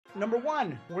number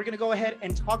one, we're going to go ahead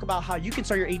and talk about how you can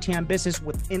start your ATM business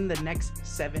within the next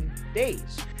 7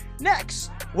 days. Next,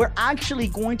 we're actually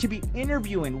going to be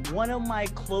interviewing one of my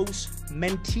close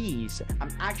mentees. I'm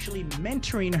actually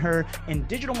mentoring her in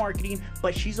digital marketing,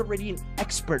 but she's already an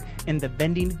expert in the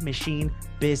vending machine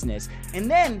business. And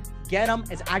then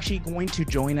Gedem is actually going to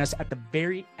join us at the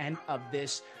very end of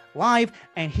this live,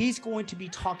 and he's going to be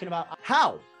talking about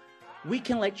how we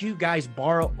can let you guys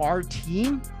borrow our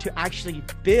team to actually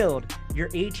build your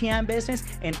ATM business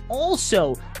and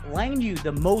also land you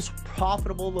the most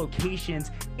profitable locations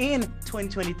in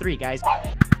 2023, guys.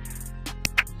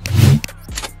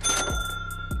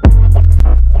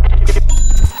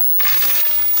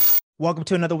 Welcome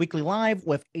to another weekly live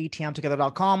with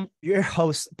ATMtogether.com. Your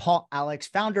host, Paul Alex,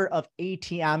 founder of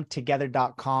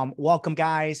ATMtogether.com. Welcome,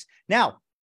 guys. Now,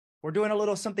 we're doing a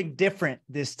little something different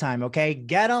this time, okay?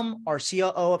 Gedem, our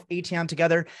COO of ATM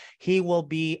Together, he will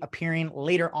be appearing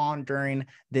later on during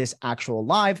this actual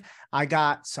live. I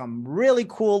got some really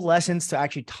cool lessons to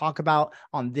actually talk about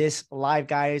on this live,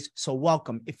 guys. So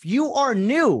welcome. If you are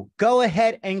new, go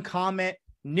ahead and comment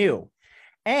new.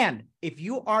 And if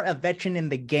you are a veteran in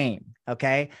the game,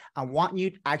 okay, I want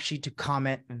you actually to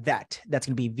comment VET. That's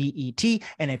going to be VET.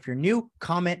 And if you're new,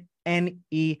 comment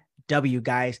NEW,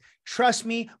 guys. Trust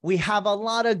me, we have a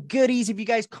lot of goodies if you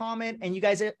guys comment and you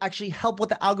guys actually help with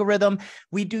the algorithm.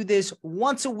 We do this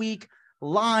once a week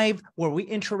live where we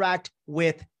interact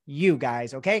with you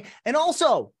guys, okay? And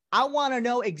also, I want to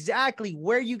know exactly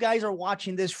where you guys are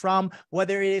watching this from,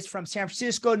 whether it is from San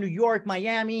Francisco, New York,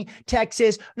 Miami,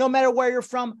 Texas, no matter where you're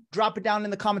from, drop it down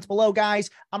in the comments below, guys.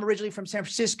 I'm originally from San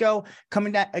Francisco,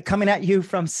 coming at you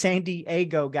from San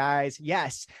Diego, guys.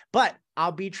 Yes, but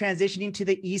I'll be transitioning to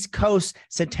the East Coast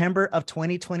September of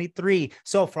 2023.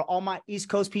 So for all my East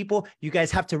Coast people, you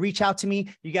guys have to reach out to me.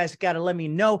 You guys got to let me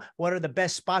know what are the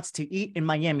best spots to eat in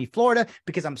Miami, Florida,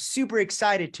 because I'm super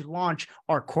excited to launch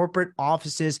our corporate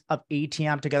offices of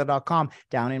ATMtogether.com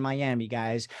down in Miami,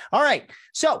 guys. All right.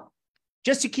 So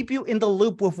just to keep you in the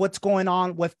loop with what's going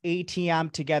on with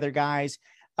ATM Together, guys.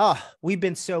 We've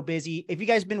been so busy. If you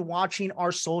guys have been watching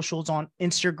our socials on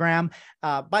Instagram,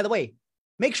 by the way,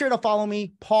 make sure to follow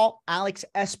me, Paul Alex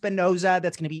Espinoza.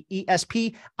 That's going to be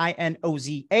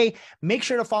ESPINOZA. Make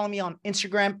sure to follow me on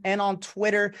Instagram and on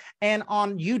Twitter and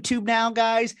on YouTube now,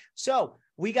 guys. So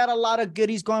we got a lot of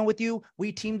goodies going with you.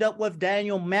 We teamed up with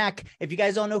Daniel Mack. If you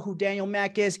guys don't know who Daniel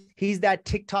Mack is, he's that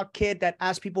TikTok kid that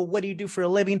asks people, what do you do for a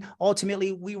living?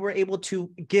 Ultimately, we were able to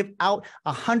give out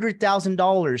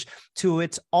 $100,000 to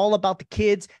It's All About the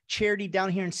Kids charity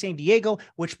down here in San Diego,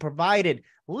 which provided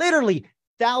literally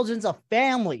thousands of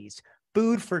families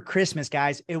food for Christmas,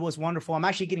 guys. It was wonderful. I'm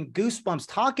actually getting goosebumps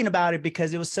talking about it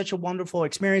because it was such a wonderful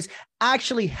experience,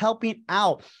 actually helping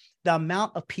out the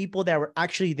amount of people that were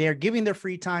actually there, giving their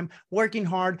free time, working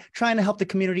hard, trying to help the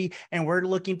community. And we're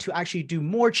looking to actually do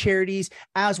more charities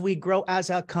as we grow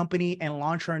as a company and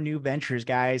launch our new ventures,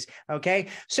 guys. Okay.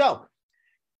 So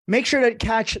make sure to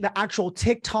catch the actual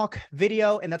TikTok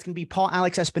video, and that's going to be Paul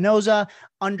Alex Espinoza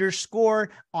 _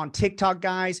 on TikTok,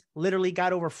 guys. Literally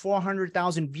got over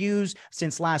 400,000 views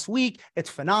since last week. It's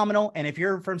phenomenal. And if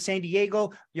you're from San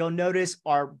Diego, you'll notice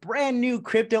our brand new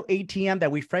crypto ATM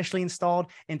that we freshly installed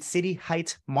in City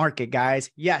Heights Market, guys.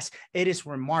 Yes, it is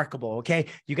remarkable. Okay.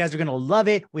 You guys are going to love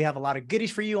it. We have a lot of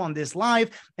goodies for you on this live.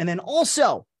 And then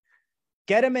also,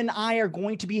 Gedem and I are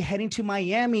going to be heading to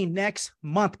Miami next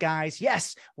month, guys.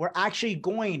 Yes, we're actually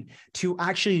going to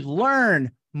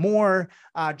learn more.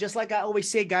 Just like I always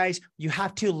say, guys, you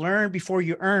have to learn before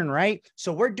you earn, right?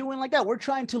 So we're doing like that. We're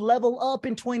trying to level up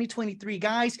in 2023,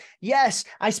 guys. Yes,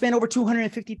 I spent over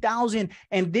 $250,000,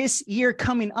 and this year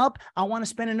coming up, I want to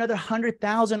spend another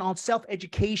 $100,000 on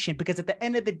self-education, because at the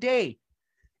end of the day,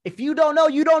 if you don't know,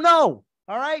 you don't know.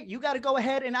 All right. You got to go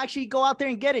ahead and actually go out there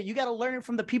and get it. You got to learn it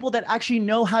from the people that actually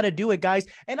know how to do it, guys.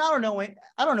 And I don't know it.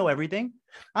 I don't know everything.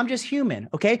 I'm just human.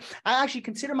 Okay. I actually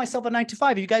consider myself a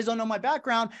 9-to-5. If you guys don't know my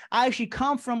background, I actually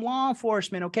come from law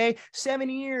enforcement. Okay. 7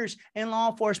 years in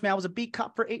law enforcement. I was a beat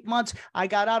cop for 8 months. I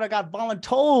got out. I got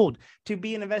voluntold to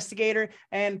be an investigator.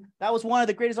 And that was one of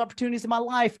the greatest opportunities in my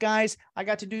life, guys. I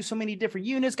got to do so many different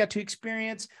units, got to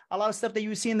experience a lot of stuff that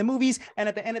you see in the movies. And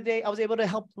at the end of the day, I was able to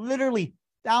help literally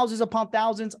thousands upon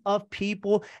thousands of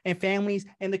people and families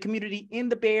in the community in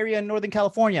the Bay Area in Northern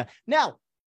California. Now,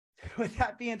 with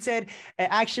that being said, it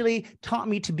actually taught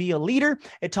me to be a leader.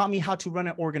 It taught me how to run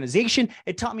an organization.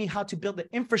 It taught me how to build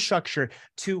the infrastructure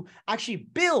to actually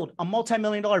build a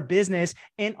multi-million-dollar business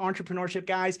in entrepreneurship,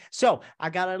 guys. So I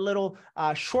got a little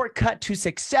shortcut to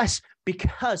success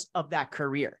because of that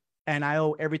career. And I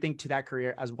owe everything to that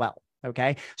career as well.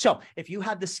 Okay. So if you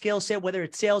have the skill set, whether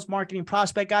it's sales, marketing,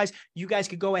 prospect, guys, you guys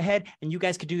could go ahead and you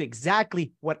guys could do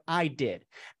exactly what I did.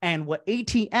 And what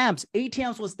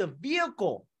ATMs was the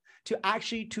vehicle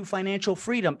to financial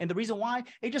freedom. And the reason why,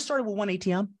 it just started with one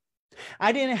ATM.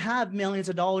 I didn't have millions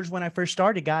of dollars when I first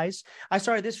started, guys. I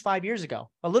started this 5 years ago,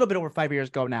 a little bit over 5 years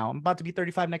ago now. I'm about to be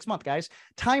 35 next month, guys.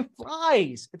 Time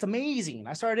flies. It's amazing.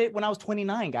 I started it when I was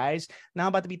 29, guys. Now I'm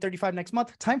about to be 35 next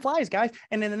month. Time flies, guys.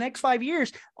 And in the next 5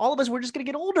 years, all of us, we're just going to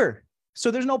get older.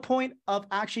 So there's no point of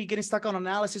actually getting stuck on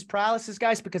analysis paralysis,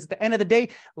 guys, because at the end of the day,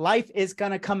 life is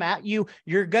going to come at you.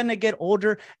 You're going to get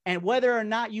older. And whether or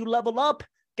not you level up,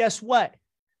 guess what?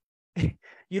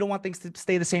 You don't want things to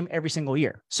stay the same every single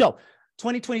year. So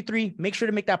 2023, make sure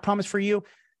to make that promise for you.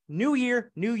 New year,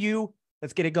 new you.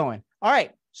 Let's get it going. All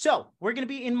right. So we're going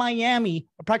to be in Miami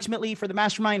approximately for the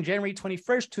mastermind, January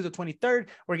 21st to the 23rd.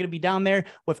 We're going to be down there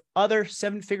with other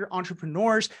 7-figure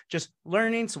entrepreneurs, just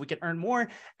learning so we can earn more.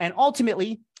 And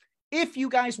ultimately, if you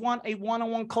guys want a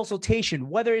one-on-one consultation,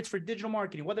 whether it's for digital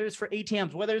marketing, whether it's for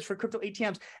ATMs, whether it's for crypto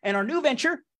ATMs, and our new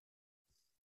venture,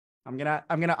 I'm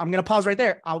gonna pause right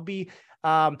there. I'll be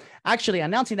actually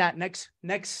announcing that next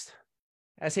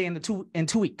I say in 2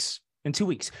 weeks. In 2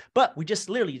 weeks. But we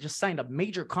literally just signed a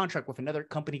major contract with another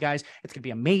company, guys. It's gonna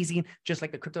be amazing, just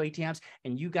like the crypto ATMs.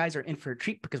 And you guys are in for a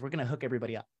treat because we're gonna hook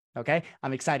everybody up. Okay.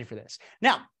 I'm excited for this.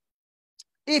 Now,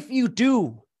 if you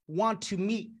do want to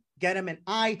meet Gedem and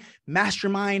I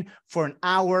mastermind for an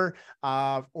hour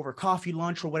over coffee,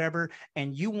 lunch, or whatever,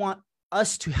 and you want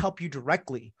us to help you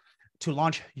directly to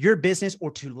launch your business or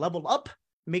to level up,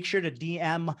 make sure to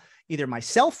DM either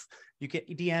myself, you can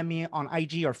DM me on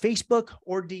IG or Facebook,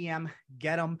 or DM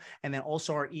Gedem, and then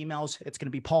also our emails. It's going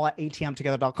to be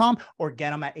paul@atmtogether.com or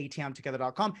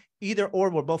gedem@atmtogether.com. Either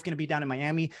or, we're both going to be down in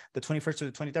Miami, the 21st to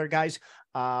the 23rd, guys.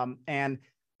 And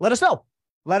let us know.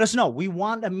 Let us know. We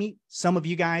want to meet some of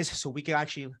you guys so we can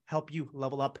actually help you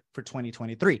level up for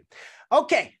 2023.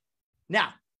 Okay.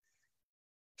 Now,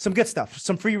 some good stuff,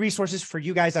 some free resources for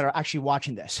you guys that are actually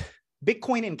watching this.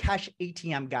 Bitcoin and cash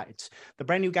ATM guides, the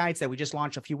brand new guides that we just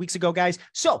launched a few weeks ago, guys.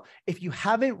 So if you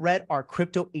haven't read our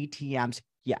crypto ATMs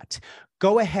yet,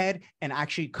 go ahead and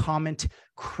actually comment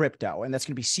crypto, and that's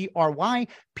going to be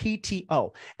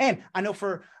CRYPTO. And I know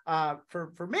for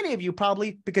many of you,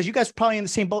 probably because you guys were probably in the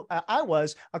same boat I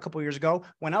was a couple of years ago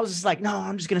when I was just like, no,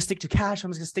 I'm just going to stick to cash.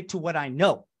 I'm just going to stick to what I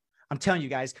know. I'm telling you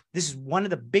guys, this is one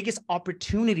of the biggest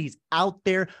opportunities out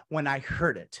there when I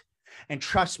heard it. And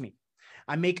trust me,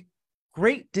 I make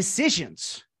great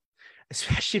decisions,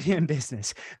 especially in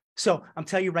business. So I'm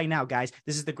telling you right now, guys,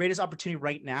 this is the greatest opportunity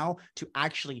right now to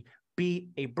actually be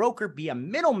a broker, be a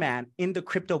middleman in the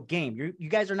crypto game. You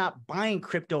guys are not buying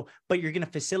crypto, but you're going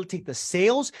to facilitate the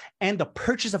sales and the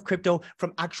purchase of crypto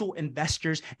from actual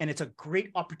investors. And it's a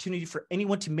great opportunity for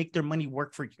anyone to make their money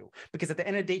work for you. Because at the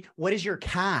end of the day, what is your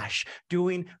cash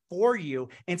doing for you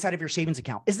inside of your savings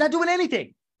account? It's not doing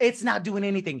anything. It's not doing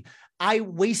anything. I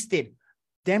wasted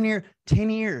damn near 10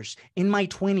 years in my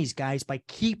 20s, guys, by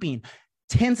keeping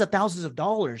tens of thousands of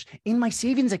dollars in my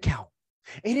savings account.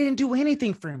 It didn't do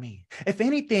anything for me. If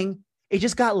anything, it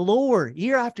just got lower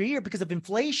year after year because of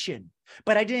inflation.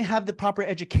 But I didn't have the proper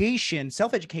education,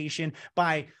 self-education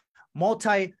by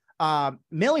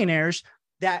multi-millionaires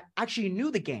that actually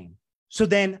knew the game. So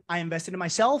then I invested in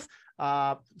myself.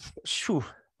 The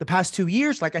past 2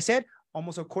 years, like I said,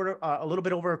 almost a little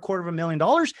bit over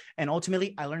 $250,000. And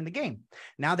ultimately, I learned the game.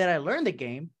 Now that I learned the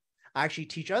game, I actually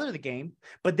teach others the game.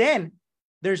 But then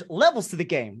there's levels to the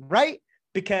game, right?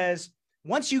 Because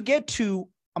once you get to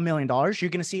 $1 million, you're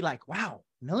going to see like, wow,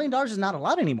 $1 million is not a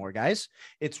lot anymore, guys.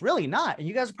 It's really not. And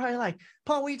you guys are probably like,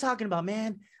 Paul, what are you talking about,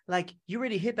 man? Like, you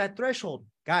already hit that threshold.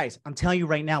 Guys, I'm telling you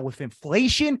right now, with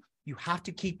inflation, you have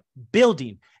to keep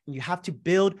building, and you have to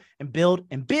build and build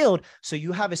and build so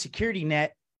you have a security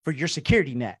net for your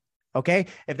security net. Okay.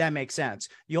 If that makes sense,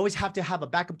 you always have to have a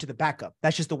backup to the backup.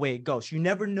 That's just the way it goes. You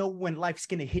never know when life's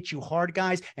going to hit you hard,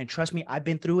 guys. And trust me, I've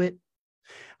been through it.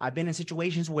 I've been in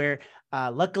situations where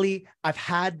luckily I've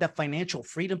had the financial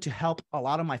freedom to help a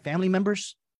lot of my family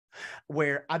members,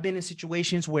 where I've been in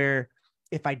situations where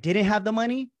if I didn't have the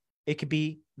money, it could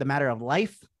be the matter of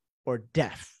life or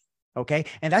death. Okay.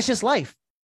 And that's just life.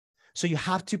 So you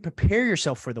have to prepare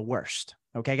yourself for the worst.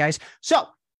 Okay, guys. So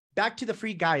back to the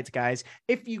free guides, guys.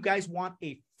 If you guys want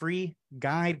a free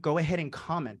guide, go ahead and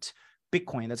comment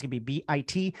Bitcoin. That's going to be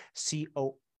BITCOIN.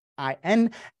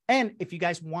 And if you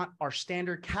guys want our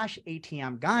standard cash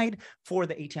ATM guide for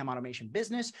the ATM automation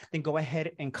business, then go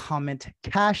ahead and comment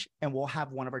cash, and we'll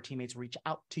have one of our teammates reach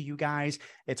out to you guys.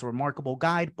 It's a remarkable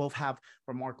guide. Both have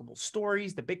remarkable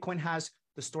stories. The Bitcoin has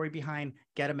the story behind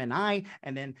Get 'em and I,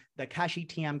 and then the Cash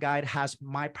ATM Guide has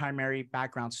my primary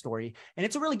background story. And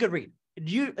it's a really good read.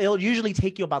 It'll usually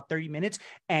take you about 30 minutes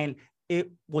and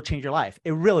it will change your life.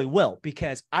 It really will,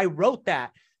 because I wrote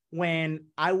that when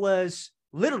I was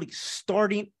literally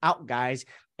starting out, guys,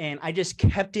 and I just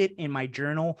kept it in my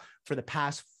journal for the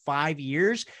past 5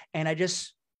 years. And I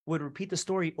just would repeat the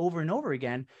story over and over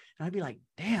again. And I'd be like,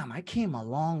 damn, I came a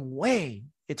long way.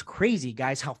 It's crazy,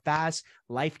 guys, how fast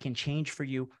life can change for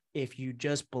you if you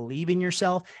just believe in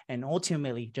yourself and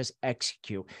ultimately just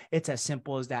execute. It's as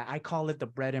simple as that. I call it the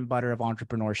bread and butter of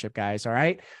entrepreneurship, guys. All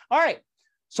right. All right.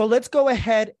 So let's go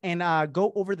ahead and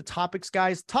go over the topics,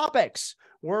 guys. Topics.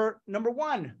 Number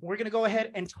one, we're going to go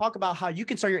ahead and talk about how you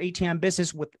can start your ATM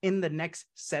business within the next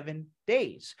 7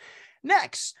 days.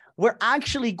 Next, we're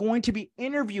actually going to be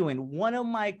interviewing one of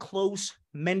my close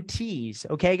mentees.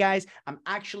 Okay, guys, I'm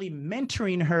actually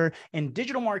mentoring her in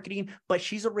digital marketing, but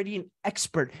she's already an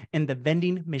expert in the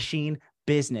vending machine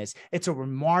business. It's a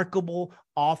remarkable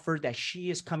offer that she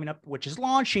is coming up, which is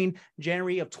launching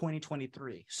January of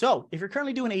 2023. So if you're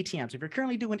currently doing ATMs, if you're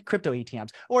currently doing crypto ATMs,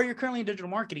 or you're currently in digital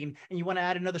marketing and you want to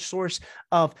add another source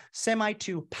of semi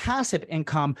to passive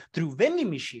income through vending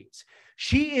machines,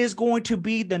 she is going to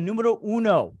be the numero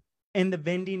uno in the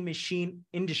vending machine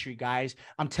industry, guys.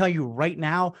 I'm telling you right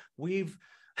now, we've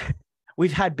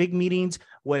had big meetings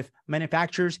with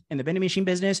manufacturers in the vending machine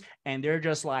business, and they're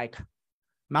just like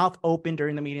mouth open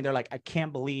during the meeting. They're like, I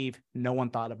can't believe no one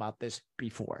thought about this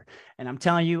before. And I'm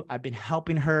telling you, I've been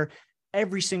helping her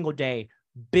every single day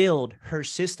build her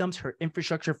systems, her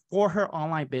infrastructure for her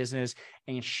online business,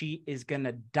 and she is going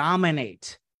to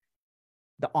dominate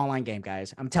the online game,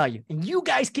 guys. I'm telling you, and you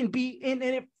guys can be in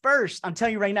it first. I'm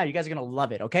telling you right now, you guys are going to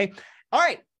love it. Okay. All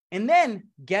right. And then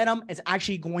Get 'em is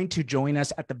actually going to join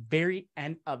us at the very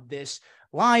end of this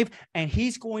live. And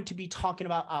he's going to be talking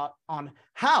about on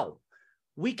how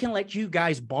we can let you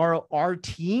guys borrow our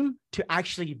team to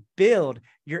actually build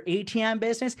your ATM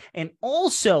business and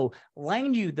also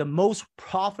land you the most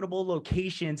profitable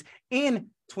locations in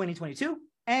 2022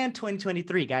 and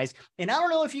 2023, guys. And I don't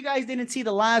know if you guys didn't see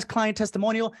the last client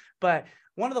testimonial, but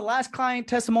one of the last client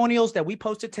testimonials that we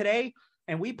posted today,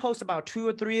 and we post about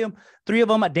three of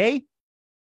them a day.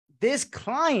 This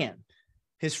client,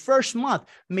 his first month,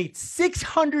 made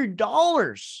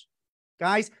 $600,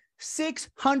 guys,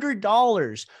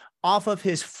 $600 off of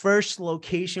his first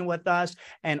location with us.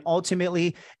 And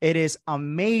ultimately, it is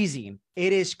amazing.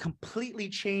 It is completely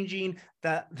changing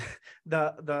the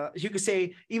you could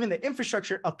say even the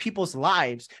infrastructure of people's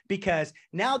lives, because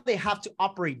now they have to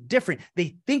operate different.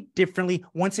 They think differently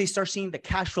once they start seeing the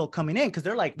cash flow coming in, because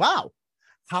they're like, wow,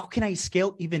 how can I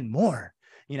scale even more?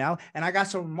 You know, and I got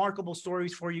some remarkable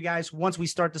stories for you guys once we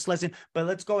start this lesson, but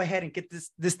let's go ahead and get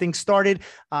this thing started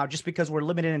just because we're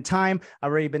limited in time.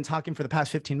 I've already been talking for the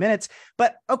past 15 minutes,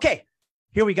 but okay,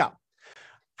 here we go.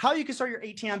 How you can start your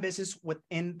ATM business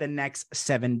within the next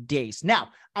 7 days. Now,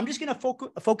 I'm just going to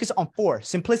focus on 4.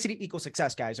 Simplicity equals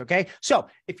success, guys. Okay. So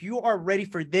if you are ready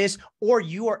for this, or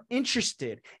you are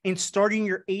interested in starting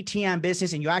your ATM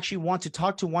business and you actually want to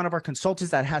talk to one of our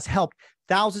consultants that has helped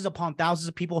thousands upon thousands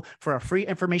of people for a free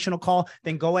informational call,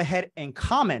 then go ahead and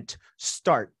comment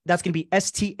START. That's going to be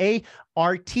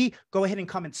START. Go ahead and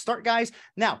comment START, guys.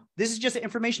 Now, this is just an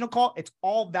informational call. It's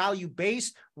all value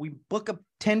based. We book a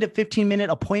 10 to 15 minute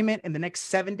appointment in the next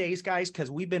 7 days, guys,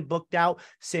 because we've been booked out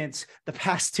since the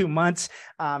past 2 months.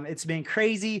 It's been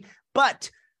crazy. But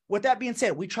with that being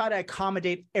said, we try to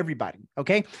accommodate everybody.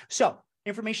 Okay. So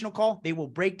informational call, they will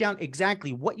break down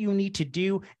exactly what you need to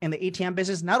do in the ATM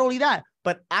business. Not only that,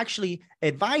 but actually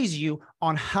advise you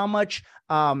on how much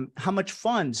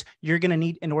funds you're going to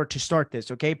need in order to start this.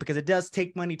 Okay. Because it does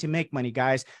take money to make money,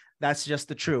 guys. That's just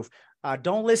the truth.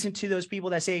 Don't listen to those people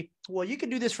that say, well, you can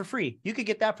do this for free. You could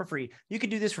get that for free. You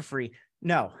could do this for free.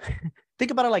 No,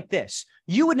 think about it like this.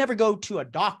 You would never go to a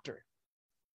doctor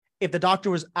if the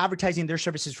doctor was advertising their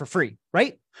services for free,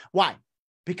 right? Why?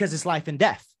 Because it's life and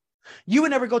death. You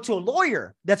would never go to a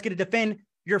lawyer that's going to defend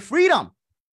your freedom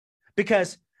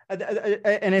because,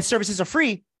 and his services are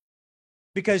free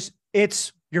because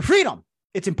it's your freedom.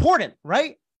 It's important,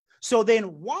 right? So then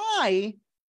why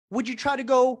would you try to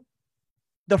go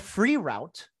the free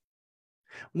route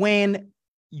when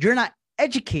you're not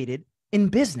educated in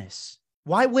business?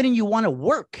 Why wouldn't you want to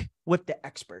work with the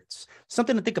experts?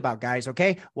 Something to think about, guys,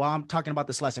 okay? While I'm talking about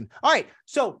this lesson. All right.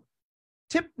 So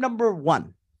tip number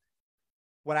 1.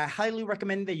 What I highly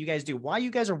recommend that you guys do while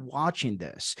you guys are watching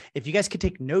this, if you guys could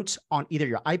take notes on either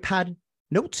your iPad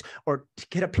notes or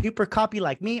get a paper copy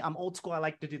like me, I'm old school. I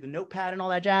like to do the notepad and all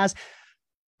that jazz.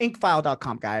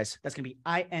 Inkfile.com, guys. That's going to be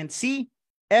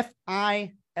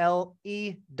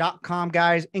incfile.com,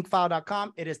 guys,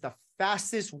 incfile.com. It is the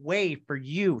fastest way for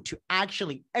you to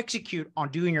actually execute on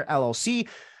doing your LLC.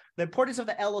 The importance of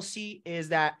the LLC is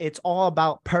that it's all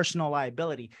about personal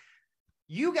liability.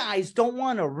 You guys don't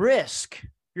want to risk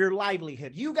your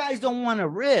livelihood. You guys don't want to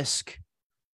risk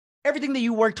everything that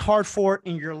you worked hard for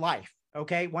in your life.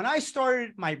 Okay. When I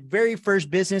started my very first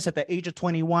business at the age of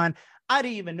 21, I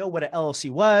didn't even know what an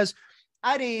LLC was.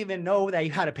 I didn't even know that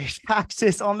you had to pay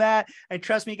taxes on that. And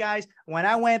trust me, guys, when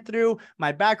I went through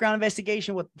my background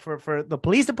investigation for the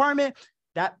police department,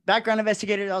 that background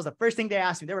investigator, that was the first thing they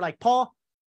asked me. They were like, Paul,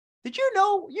 did you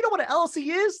know what an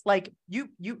LLC is? Like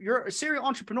you're a serial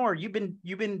entrepreneur. You've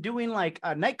been doing like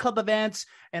nightclub events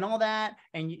and all that,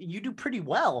 and you do pretty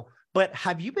well. But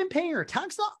have you been paying your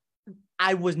tax law?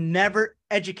 I was never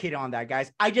educated on that,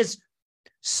 guys. I just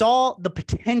saw the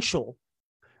potential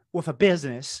with a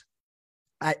business.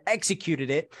 I executed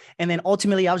it. And then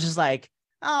ultimately I was just like,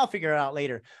 I'll figure it out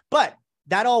later. But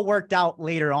that all worked out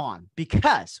later on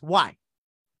because why?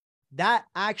 That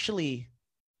actually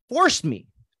forced me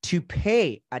to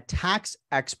pay a tax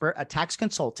expert, a tax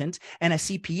consultant, and a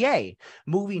CPA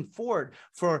moving forward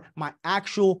for my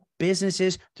actual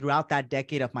businesses throughout that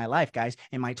decade of my life, guys,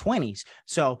 in my 20s.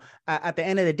 So at the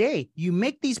end of the day, you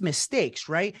make these mistakes,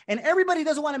 right? And everybody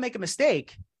doesn't want to make a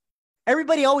mistake.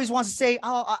 Everybody always wants to say,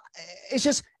 oh,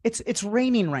 it's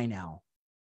raining right now.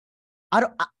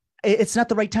 It's not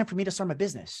the right time for me to start my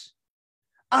business.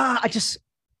 I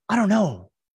don't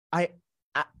know. I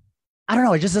don't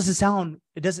know. It just doesn't sound,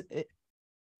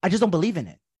 I just don't believe in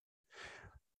it.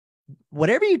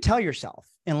 Whatever you tell yourself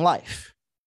in life,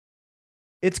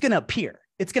 it's going to appear.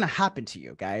 It's going to happen to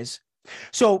you, guys.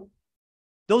 So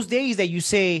those days that you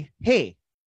say, hey,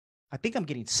 I think I'm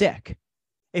getting sick.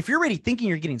 If you're already thinking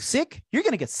you're getting sick, you're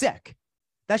going to get sick.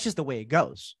 That's just the way it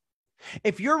goes.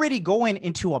 If you're already going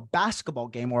into a basketball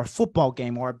game or a football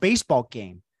game or a baseball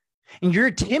game and you're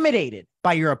intimidated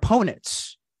by your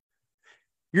opponents,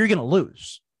 you're going to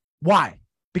lose. Why?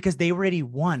 Because they already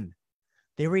won.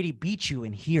 They already beat you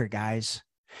in here, guys.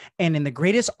 And in the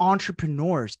greatest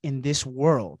entrepreneurs in this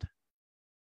world,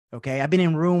 okay, I've been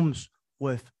in rooms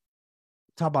with,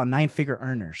 talk about 9-figure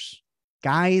earners,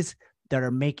 guys that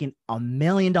are making $1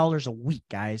 million a week,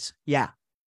 guys. Yeah,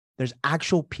 there's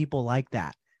actual people like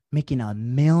that making $1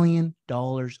 million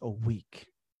a week.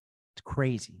 It's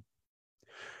crazy.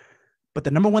 But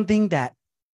the number one thing that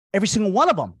every single one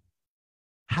of them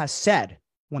has said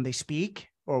when they speak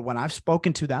or when I've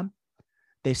spoken to them,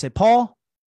 they said, Paul,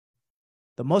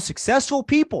 the most successful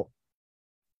people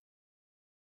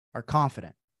are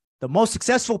confident. The most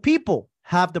successful people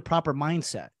have the proper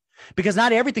mindset because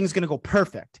not everything's going to go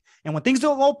perfect. And when things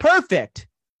don't go perfect,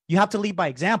 you have to lead by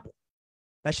example.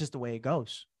 That's just the way it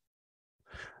goes.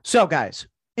 So guys,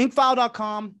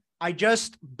 incfile.com, I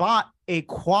just bought a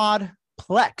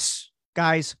quadplex.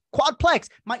 Guys, quadplex.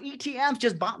 My ETMs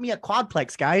just bought me a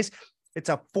quadplex, guys. It's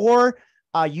a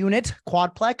 4-unit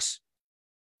quadplex.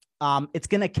 It's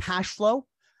going to cash flow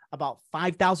about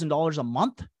 $5,000 a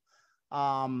month.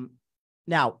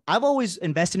 Now, I've always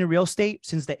invested in real estate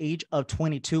since the age of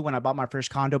 22 when I bought my first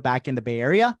condo back in the Bay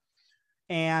Area.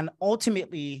 And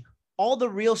ultimately, all the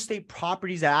real estate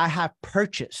properties that I have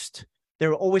purchased, they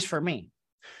were always for me.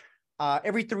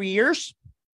 Every 3 years,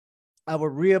 I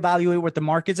would reevaluate what the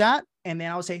market's at. And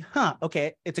then I would say,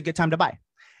 okay, it's a good time to buy.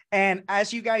 And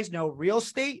as you guys know, real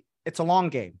estate, it's a long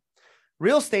game.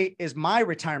 Real estate is my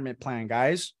retirement plan,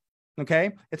 guys. Okay.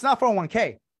 It's not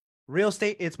 401k. Real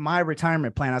estate, it's my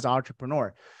retirement plan as an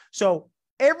entrepreneur. So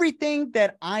everything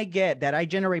that I get, that I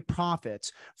generate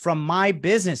profits from my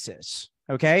businesses,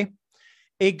 okay,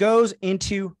 it goes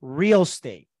into real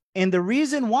estate. And the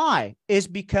reason why is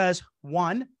because,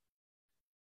 one,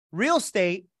 real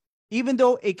estate, even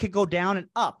though it could go down and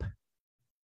up,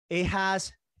 it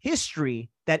has history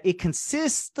that it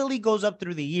consistently goes up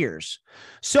through the years.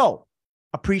 So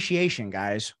appreciation,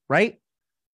 guys, right?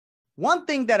 One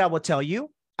thing that I will tell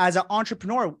you as an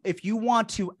entrepreneur, if you want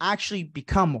to actually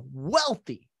become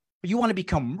wealthy, you want to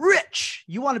become rich,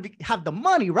 you want to have the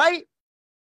money, right?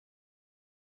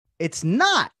 It's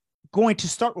not going to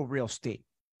start with real estate.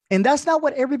 And that's not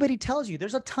what everybody tells you.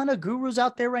 There's a ton of gurus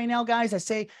out there right now, guys, that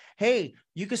say, hey,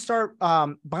 you can start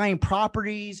buying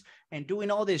properties and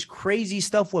doing all this crazy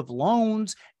stuff with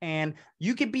loans. And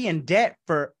you could be in debt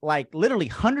for like literally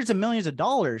hundreds of millions of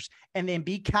dollars and then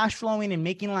be cash flowing and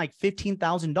making like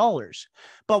 $15,000.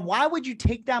 But why would you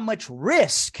take that much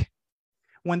risk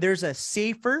when there's a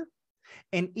safer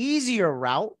and easier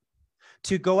route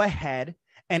to go ahead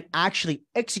and actually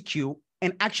execute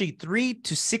and actually 3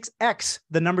 to 6x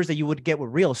the numbers that you would get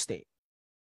with real estate?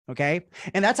 Okay.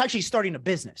 And that's actually starting a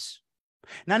business.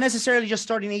 Not necessarily just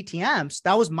starting ATMs.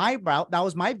 That was my route. That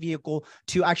was my vehicle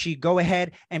to actually go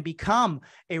ahead and become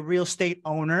a real estate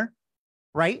owner,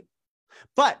 right?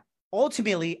 But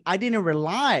ultimately, I didn't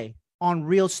rely on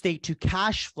real estate to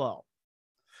cash flow.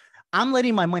 I'm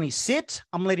letting my money sit.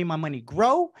 I'm letting my money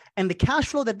grow. And the cash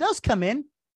flow that does come in,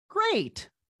 great.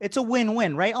 It's a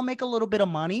win-win, right? I'll make a little bit of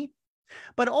money.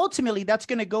 But ultimately, that's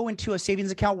going to go into a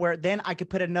savings account where then I could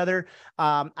put another,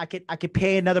 I could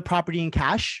pay another property in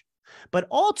cash. But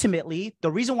ultimately,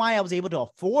 the reason why I was able to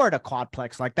afford a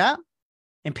quadplex like that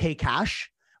and pay cash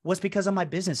was because of my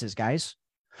businesses, guys.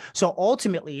 So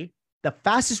ultimately, the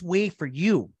fastest way for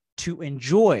you to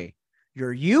enjoy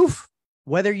your youth,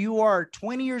 whether you are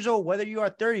 20 years old, whether you are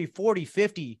 30, 40,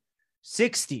 50,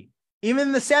 60, even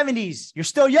in the 70s, you're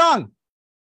still young.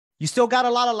 You still got a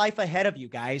lot of life ahead of you,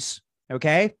 guys.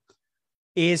 Okay,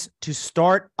 is to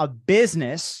start a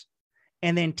business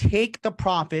and then take the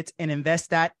profits and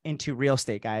invest that into real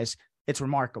estate, guys. It's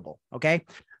remarkable. Okay,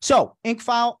 so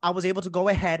IncFile, I was able to go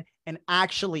ahead and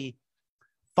actually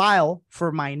file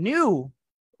for my new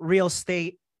real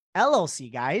estate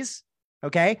LLC, guys.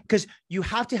 Okay, because you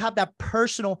have to have that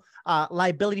personal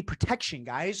liability protection,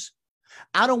 guys.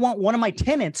 I don't want one of my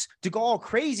tenants to go all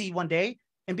crazy one day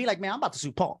and be like, man, I'm about to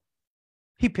sue Paul.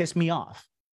 He pissed me off.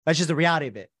 That's just the reality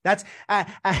of it. That's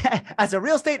as a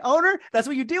real estate owner, that's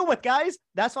what you deal with, guys.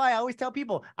 That's why I always tell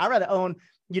people I'd rather own,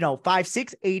 5,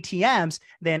 6 ATMs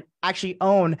than actually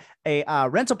own a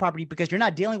rental property, because you're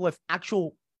not dealing with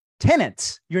actual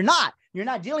tenants. You're not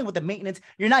dealing with the maintenance.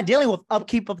 You're not dealing with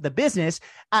upkeep of the business.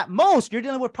 At most, you're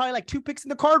dealing with probably like 2 picks in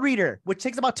the card reader, which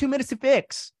takes about 2 minutes to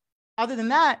fix. Other than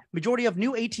that, majority of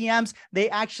new ATMs, they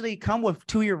actually come with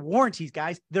 2-year warranties,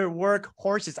 guys. They're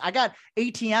workhorses. I got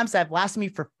ATMs that have lasted me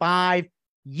for 5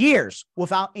 years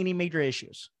without any major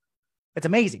issues. It's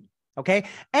amazing, okay?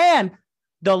 And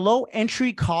the low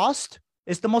entry cost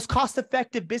is the most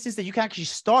cost-effective business that you can actually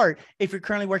start if you're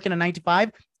currently working a 9 to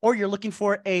 5, or you're looking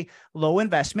for a low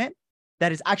investment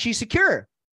that is actually secure,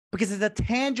 because it's a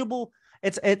tangible,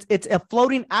 it's a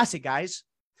floating asset, guys.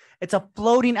 It's a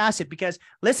floating asset, because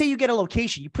let's say you get a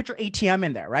location, you put your ATM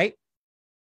in there, right?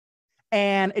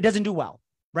 And it doesn't do well,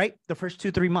 right? The first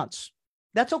 2-3 months.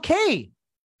 That's okay.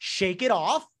 Shake it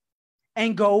off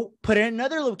and go put it in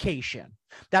another location.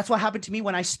 That's what happened to me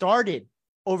when I started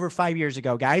over 5 years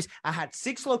ago, guys. I had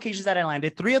 6 locations that I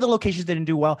landed. 3 of the locations didn't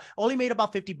do well, only made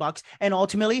about $50. And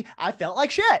ultimately, I felt like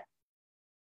shit.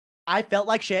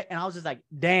 And I was just like,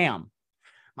 damn,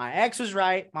 my ex was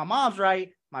right. My mom's right.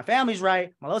 My family's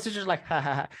right. My little sister's like,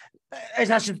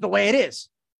 that's just the way it is.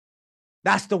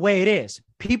 That's the way it is.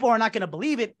 People are not going to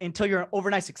believe it until you're an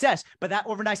overnight success. But that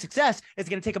overnight success is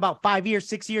going to take about 5 years,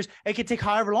 6 years. It can take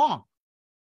however long.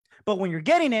 But when you're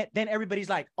getting it, then everybody's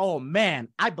like, oh man,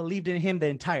 I believed in him the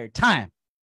entire time.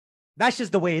 That's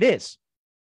just the way it is.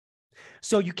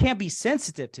 So you can't be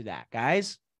sensitive to that,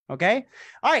 guys. Okay.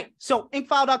 All right. So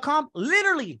incfile.com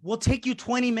literally will take you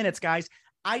 20 minutes, guys.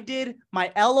 I did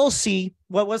my LLC.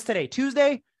 What was today?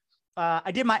 Tuesday.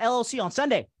 I did my LLC on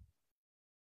Sunday.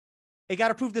 It got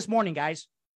approved this morning, guys,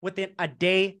 within a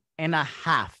day and a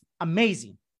half.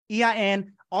 Amazing.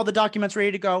 EIN, all the documents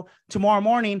ready to go. Tomorrow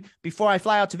morning, before I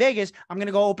fly out to Vegas, I'm going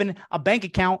to go open a bank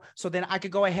account so then I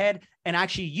could go ahead and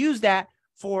actually use that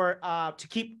for to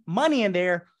keep money in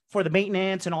there for the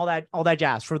maintenance and all that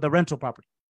jazz for the rental property.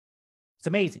 It's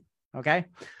amazing. Okay.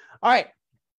 All right.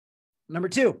 Number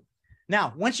 2.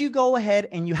 Now, once you go ahead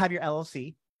and you have your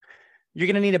LLC, you're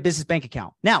going to need a business bank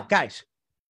account. Now, guys,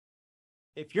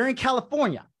 if you're in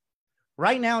California,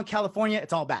 right now in California,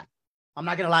 it's all bad. I'm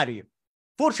not going to lie to you.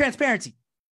 Full transparency.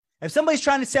 If somebody's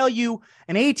trying to sell you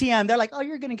an ATM, they're like, oh,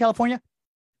 you're good in California.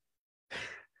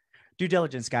 Due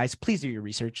diligence, guys. Please do your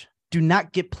research. Do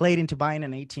not get played into buying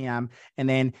an ATM and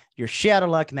then you're shit out of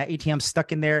luck and that ATM's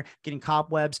stuck in there getting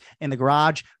cobwebs in the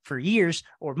garage for years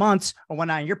or months or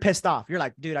whatnot, and you're pissed off. You're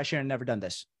like, dude, I should have never done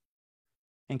this.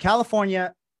 In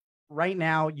California, right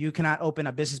now, you cannot open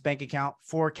a business bank account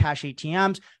for cash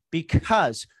ATMs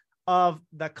because of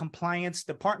the compliance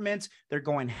departments. They're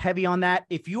going heavy on that.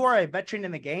 If you are a veteran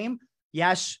in the game,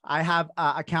 yes, I have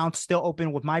accounts still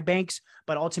open with my banks,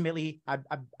 but ultimately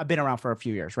I've been around for a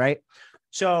few years, right?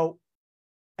 So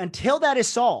until that is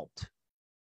solved,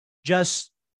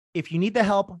 just if you need the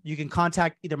help, you can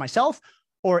contact either myself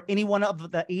or any one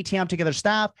of the ATM Together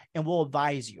staff, and we'll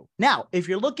advise you. Now, if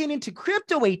you're looking into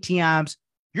crypto ATMs,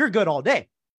 you're good all day.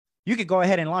 You could go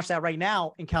ahead and launch that right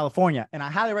now in California. And I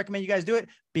highly recommend you guys do it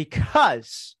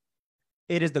because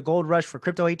it is the gold rush for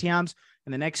crypto ATMs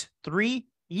in the next 3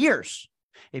 years.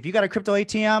 If you got a crypto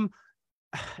ATM,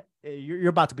 you're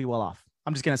about to be well off.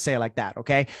 I'm just going to say it like that.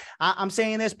 Okay. I'm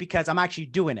saying this because I'm actually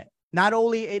doing it. Not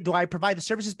only do I provide the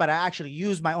services, but I actually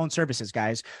use my own services,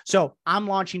 guys. So I'm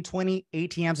launching 20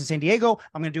 ATMs in San Diego.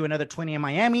 I'm going to do another 20 in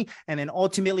Miami. And then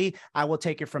ultimately, I will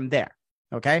take it from there.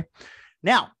 Okay.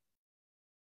 Now,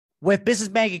 with business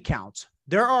bank accounts,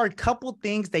 there are a couple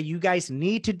things that you guys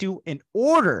need to do in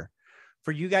order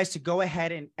for you guys to go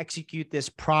ahead and execute this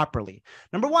properly.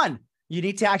 Number one, you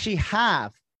need to actually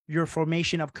have your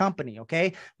formation of company.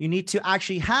 Okay. You need to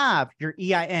actually have your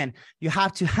EIN. You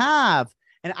have to have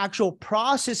an actual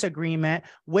process agreement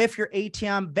with your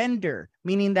ATM vendor,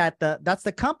 meaning that that's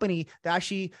the company that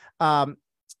actually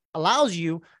allows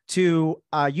you to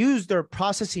use their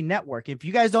processing network. If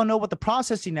you guys don't know what the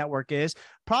processing network is,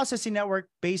 processing network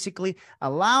basically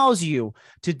allows you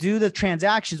to do the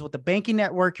transactions with the banking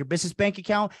network, your business bank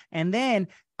account, and then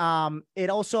it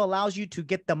also allows you to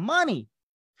get the money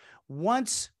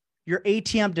once your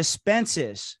ATM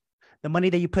dispenses the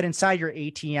money that you put inside your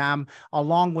ATM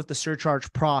along with the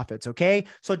surcharge profits. Okay.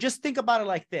 So just think about it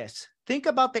like this. Think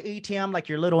about the ATM like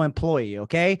your little employee.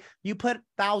 Okay. You put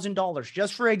 $1,000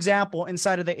 just for example,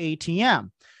 inside of the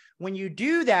ATM. When you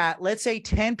do that, let's say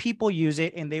 10 people use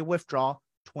it and they withdraw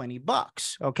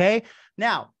 $20. Okay.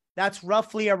 Now that's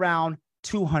roughly around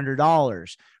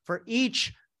 $200 for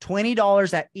each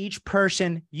 $20 that each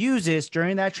person uses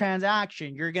during that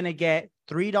transaction. You're going to get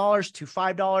 $3 to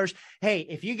 $5. Hey,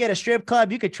 if you get a strip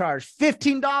club, you could charge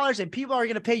 $15 and people are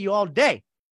going to pay you all day.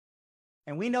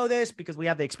 And we know this because we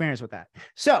have the experience with that.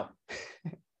 So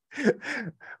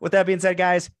with that being said,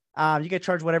 guys, you can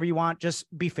charge whatever you want. Just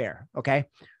be fair. Okay.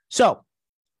 So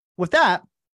with that,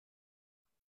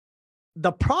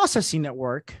 the processing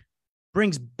network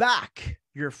brings back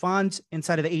your funds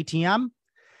inside of the ATM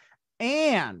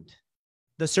and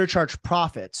the surcharge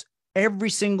profits every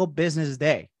single business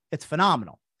day. It's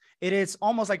phenomenal. It is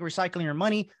almost like recycling your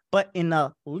money, but in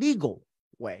a legal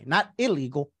way, not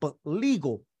illegal, but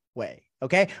legal way.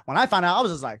 Okay. When I found out, I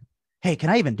was just like, hey,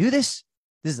 can I even do this?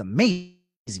 This is amazing.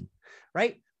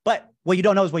 Right. But what you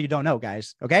don't know is what you don't know,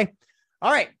 guys. Okay.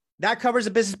 All right. That covers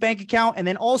a business bank account. And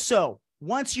then also,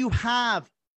 once you have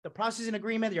the processing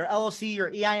agreement, your LLC,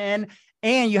 your EIN,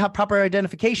 and you have proper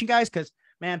identification, guys, because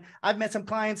man, I've met some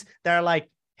clients that are like,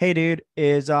 hey, dude,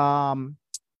 is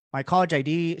my college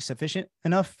ID sufficient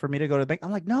enough for me to go to the bank?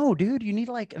 I'm like, no, dude, you need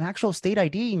like an actual state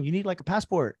ID and you need like a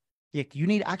passport. You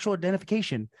need actual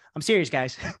identification. I'm serious,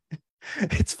 guys.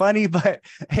 It's funny, but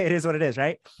it is what it is,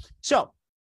 right? So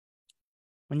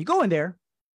when you go in there,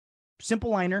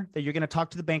 simple liner that you're going to talk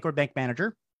to the bank or bank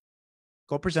manager,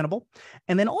 go presentable.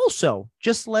 And then also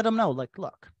just let them know, like,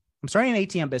 look, I'm starting an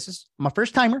ATM business. I'm a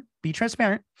first timer, be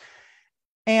transparent.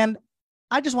 And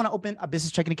I just want to open a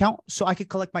business checking account so I could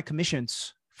collect my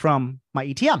commissions from my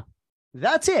ATM.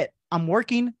 That's it. I'm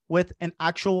working with an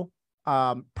actual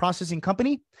processing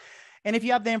company. And if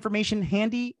you have the information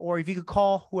handy, or if you could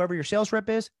call whoever your sales rep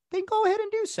is, then go ahead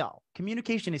and do so.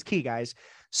 Communication is key, guys.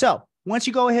 So once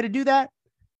you go ahead and do that,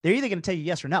 they're either going to tell you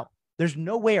yes or no. There's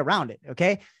no way around it.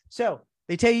 Okay. So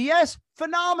they tell you yes,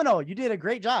 phenomenal. You did a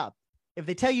great job. If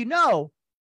they tell you no,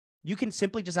 you can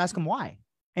simply just ask them why.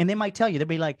 And they might tell you, they'll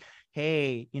be like,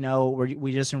 hey, you know,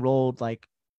 we just enrolled like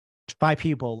 5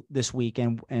 people this week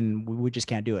and we just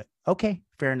can't do it. Okay,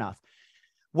 fair enough.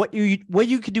 What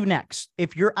you could do next,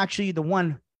 if you're actually the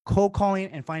one cold calling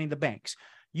and finding the banks,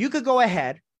 you could go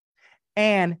ahead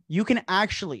and you can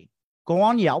actually go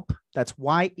on Yelp. That's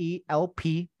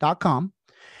YELP.com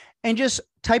and just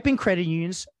type in credit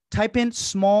unions, type in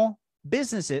small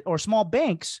businesses or small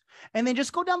banks, and then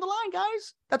just go down the line,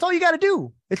 guys. That's all you got to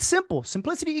do. It's simple.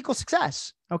 Simplicity equals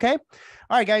success. Okay.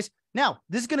 All right, guys. Now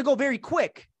this is going to go very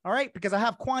quick. All right. Because I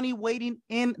have Kwani waiting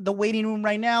in the waiting room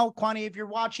right now. Kwani, if you're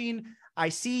watching, I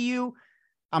see you.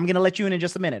 I'm going to let you in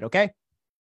just a minute. Okay.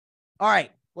 All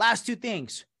right. Last 2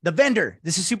 things. The vendor.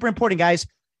 This is super important, guys.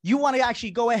 You want to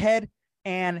actually go ahead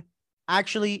and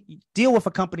actually deal with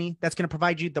a company that's going to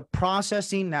provide you the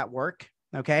processing network.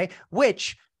 Okay.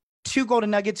 Which 2 golden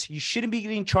nuggets. You shouldn't be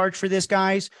getting charged for this,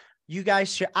 guys. You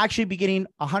guys should actually be getting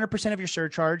 100% of your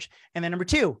surcharge. And then number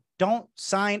 2, don't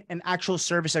sign an actual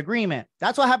service agreement.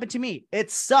 That's what happened to me. It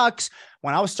sucks.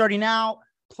 When I was starting out,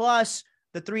 plus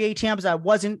the 3 ATMs, I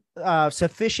wasn't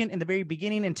sufficient in the very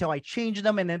beginning until I changed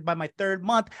them. And then by my 3rd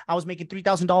month, I was making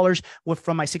 $3,000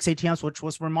 from my 6 ATMs, which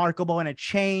was remarkable. And it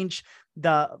changed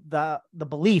the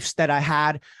beliefs that I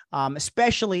had,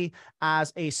 especially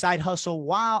as a side hustle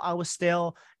while I was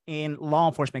still in law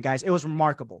enforcement, guys. It was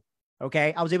remarkable.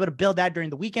 Okay. I was able to build that during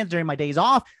the weekends, during my days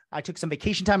off. I took some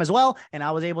vacation time as well. And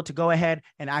I was able to go ahead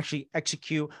and actually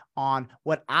execute on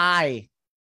what I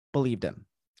believed in.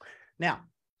 Now,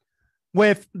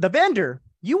 with the vendor,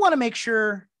 you want to make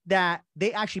sure that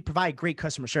they actually provide great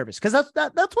customer service, because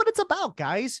that's what it's about,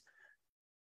 guys.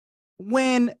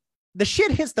 When the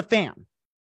shit hits the fan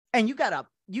and you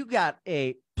got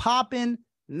a poppin'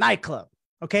 nightclub,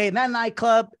 okay? And that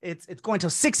nightclub, it's going till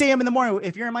 6 a.m. in the morning.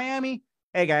 If you're in Miami,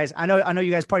 hey guys, I know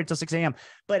you guys party till 6 a.m.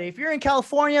 But if you're in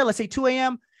California, let's say 2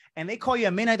 a.m., and they call you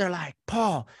at midnight, they're like,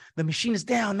 Paul, the machine is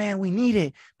down, man. We need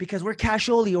it because we're cash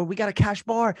only, or we got a cash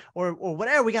bar, or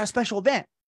whatever. We got a special event.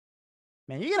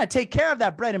 Man, you're going to take care of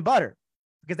that bread and butter,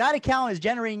 because that account is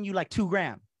generating you like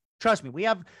 $2,000. Trust me, we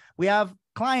have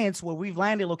clients where we've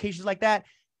landed locations like that,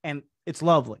 and it's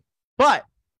lovely. But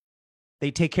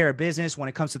they take care of business when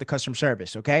it comes to the customer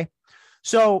service, okay?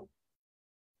 So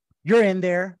you're in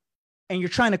there, and you're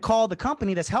trying to call the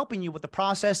company that's helping you with the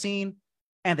processing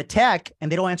and the tech,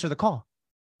 and they don't answer the call.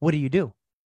 What do?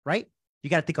 Right? You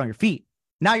got to think on your feet.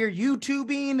 Now you're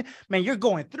YouTubing, man, you're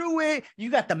going through it. You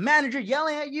got the manager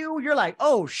yelling at you. You're like,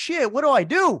 oh shit, what do I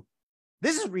do?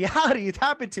 This is reality. It's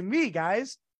happened to me,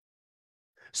 guys.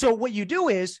 So what you do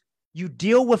is you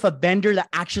deal with a vendor that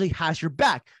actually has your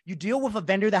back. You deal with a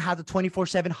vendor that has a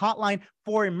 24/7 hotline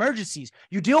for emergencies.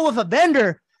 You deal with a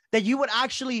vendor that you would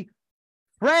actually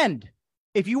friend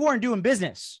if you weren't doing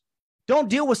business. Don't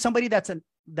deal with somebody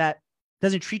that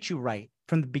doesn't treat you right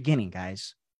from the beginning,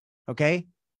 guys. Okay?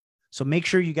 So make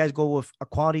sure you guys go with a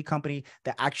quality company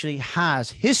that actually has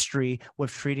history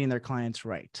with treating their clients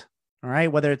right. All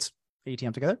right. Whether it's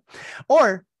ATM Together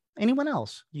or anyone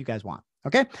else you guys want.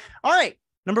 Okay. All right.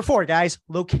 Number 4, guys,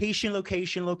 location,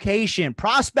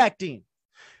 prospecting.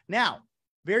 Now,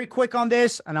 very quick on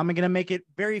this, and I'm going to make it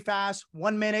very fast.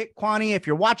 1 minute. Kwani, if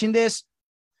you're watching this,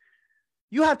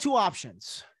 you have 2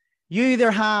 options. You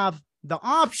either have the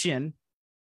option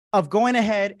of going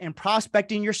ahead and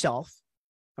prospecting yourself.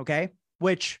 Okay,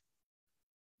 which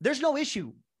there's no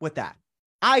issue with that.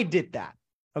 I did that.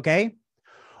 Okay.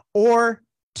 Or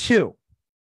 2,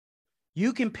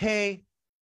 you can pay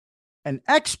an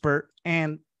expert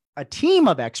and a team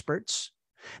of experts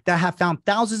that have found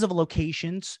thousands of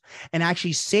locations and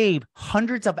actually save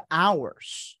hundreds of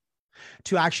hours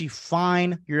to actually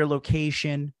find your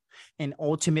location. And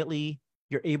ultimately,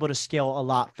 you're able to scale a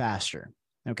lot faster.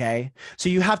 Okay. So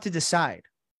you have to decide.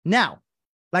 Now,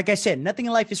 like I said, nothing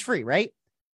in life is free, right?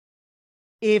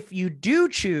 If you do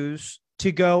choose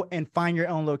to go and find your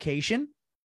own location,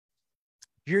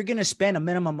 you're going to spend a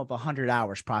minimum of 100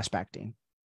 hours prospecting.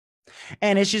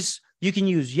 And it's just, you can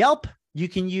use Yelp, you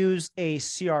can use a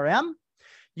CRM,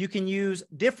 you can use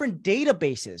different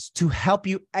databases to help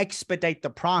you expedite the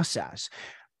process.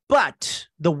 But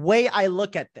the way I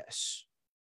look at this,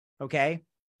 okay,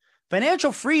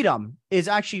 financial freedom is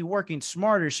actually working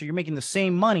smarter, so you're making the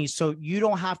same money, so you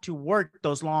don't have to work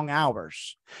those long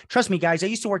hours. Trust me, guys, I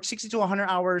used to work 60 to 100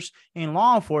 hours in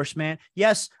law enforcement.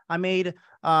 Yes, I made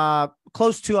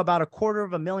close to about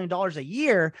 $250,000 a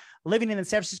year living in the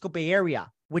San Francisco Bay Area,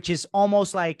 which is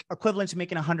almost like equivalent to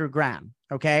making $100,000,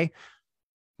 okay?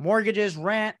 Mortgages,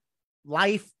 rent,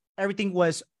 life, everything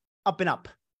was up and up.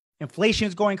 Inflation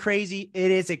is going crazy.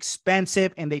 It is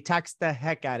expensive, and they tax the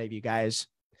heck out of you guys.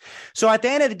 So at the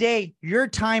end of the day, your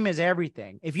time is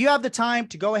everything. If you have the time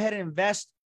to go ahead and invest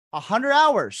 100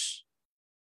 hours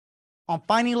on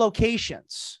finding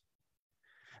locations,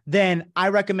 then I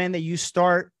recommend that you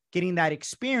start getting that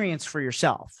experience for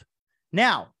yourself.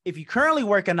 Now, if you currently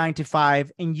work a 9 to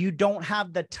 5 and you don't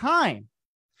have the time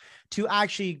to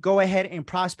actually go ahead and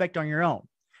prospect on your own,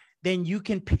 then you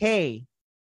can pay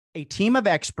a team of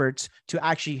experts to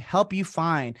actually help you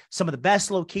find some of the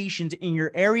best locations in your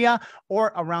area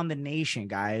or around the nation,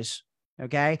 guys.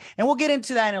 Okay. And we'll get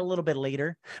into that in a little bit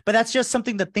later, but that's just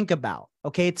something to think about.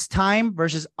 Okay. It's time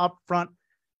versus upfront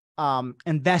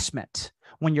investment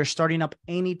when you're starting up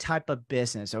any type of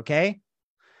business. Okay.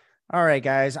 All right,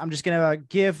 guys, I'm just going to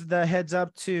give the heads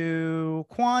up to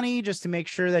Kwani just to make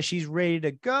sure that she's ready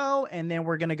to go. And then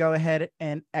we're going to go ahead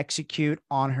and execute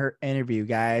on her interview,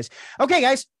 guys. Okay,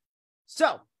 guys.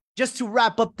 So just to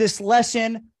wrap up this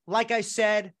lesson, like I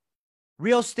said,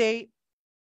 real estate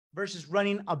versus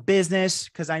running a business,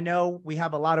 because I know we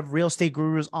have a lot of real estate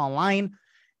gurus online.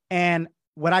 And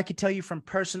what I could tell you from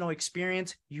personal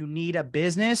experience, you need a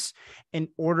business in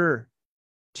order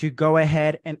to go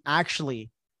ahead and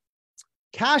actually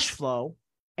cash flow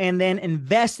and then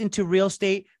invest into real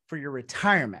estate for your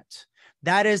retirement.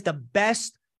 That is the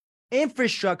best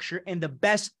infrastructure and the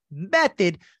best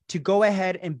method to go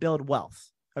ahead and build wealth.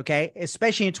 Okay.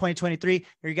 Especially in 2023.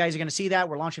 You guys are going to see that.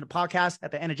 We're launching a podcast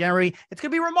at the end of January. It's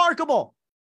going to be remarkable.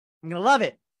 I'm going to love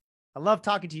it. I love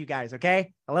talking to you guys.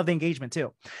 Okay. I love the engagement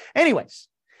too. Anyways,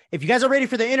 if you guys are ready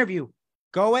for the interview,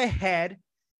 go ahead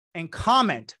and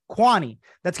comment Kwani.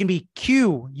 That's going to be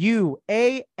Quani.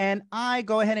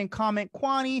 Go ahead and comment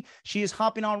Kwani. She is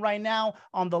hopping on right now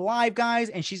on the live, guys,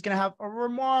 and she's going to have a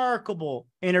remarkable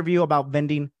interview about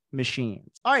vending machines.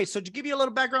 All right, so to give you a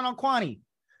little background on Kwani,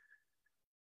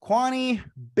 Kwani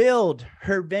built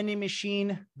her vending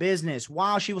machine business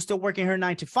while she was still working her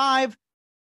 9 to 5.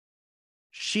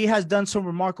 She has done some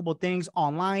remarkable things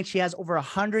online. She has over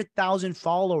 100,000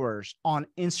 followers on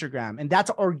Instagram, and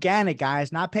that's organic,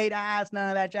 guys, not paid ads, none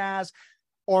of that jazz.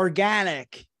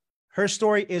 Organic. Her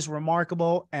story is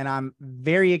remarkable, and I'm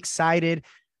very excited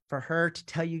for her to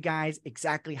tell you guys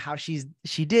exactly how she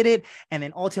did it, and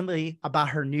then ultimately about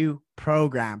her new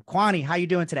program. Kwani, how you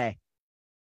doing today?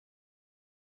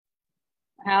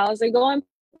 How's it going?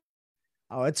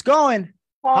 Oh, it's going.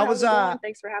 Paul, How was going?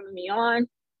 Thanks for having me on.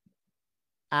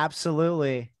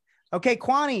 Absolutely. Okay,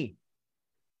 Kwani,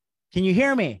 can you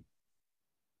hear me?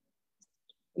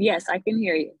 Yes, I can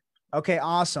hear you. Okay,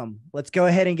 awesome. Let's go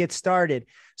ahead and get started.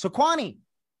 So, Kwani,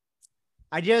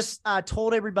 I just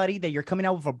told everybody that you're coming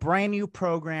out with a brand new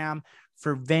program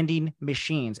for vending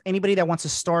machines. Anybody that wants to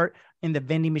start in the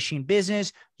vending machine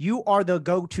business, you are the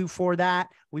go-to for that.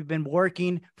 We've been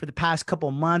working for the past couple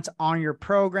months on your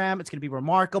program. It's going to be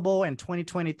remarkable. In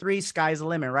 2023, sky's the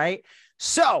limit, right?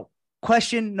 So,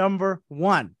 question number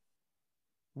 1.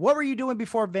 What were you doing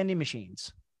before vending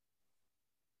machines?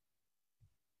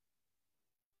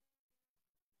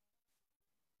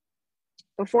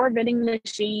 Before vending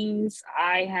machines,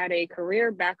 I had a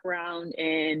career background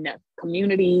in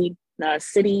community,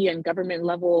 city, and government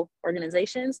level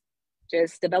organizations,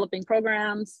 just developing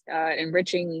programs,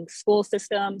 enriching school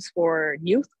systems for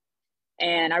youth.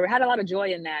 And I had a lot of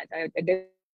joy in that. I did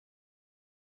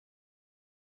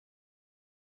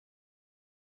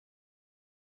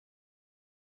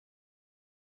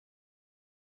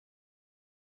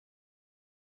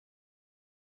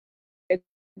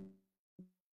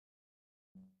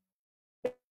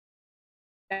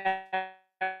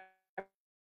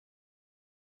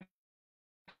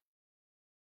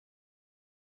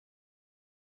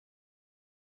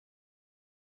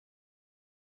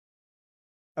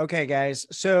Okay, guys.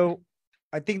 So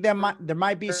I think there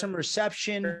might be some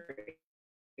reception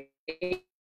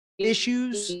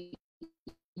issues.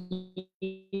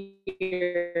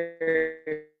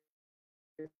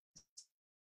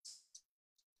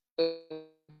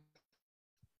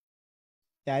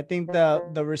 Yeah, I think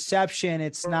the reception,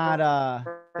 it's not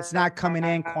coming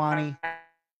in, Kwani.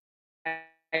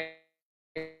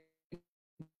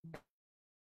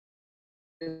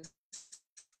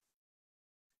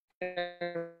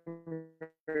 And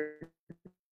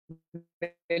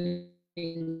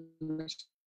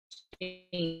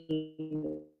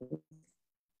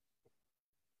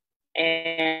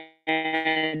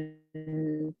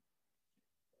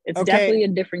it's definitely a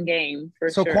different game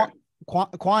for sure.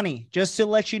 Kwani, just to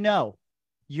let you know,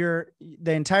 the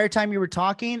entire time you were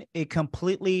talking, it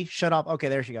completely shut off. Okay,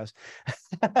 there she goes.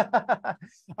 All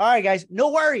right, guys,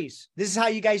 no worries. This is how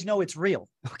you guys know it's real.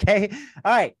 Okay.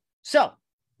 All right. So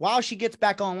while she gets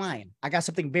back online, I got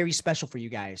something very special for you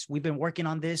guys. We've been working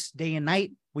on this day and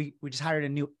night. We just hired a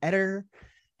new editor,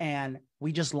 and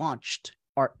we just launched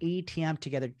our ATM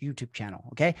Together YouTube channel.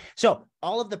 Okay. So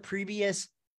all of the previous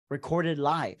recorded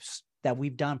lives that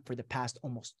we've done for the past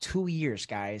almost 2 years,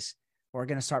 guys, we're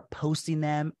going to start posting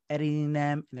them, editing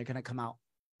them, and they're going to come out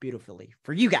beautifully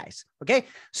for you guys. Okay.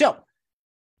 So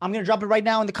I'm going to drop it right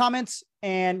now in the comments,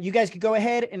 and you guys can go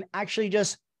ahead and actually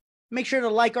just make sure to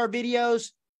like our videos,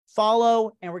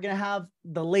 follow, and we're going to have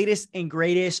the latest and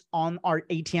greatest on our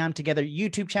ATM Together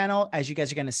YouTube channel, as you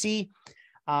guys are going to see.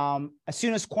 As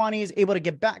soon as Kwani is able to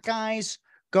get back, guys,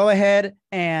 go ahead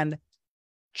and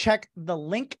check the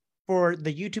link for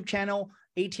the YouTube channel,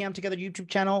 ATM Together YouTube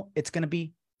channel. It's going to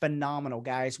be phenomenal,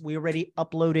 guys. We already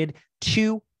uploaded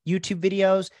 2 YouTube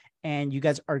videos, and you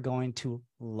guys are going to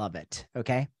love it.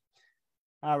 Okay.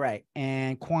 All right.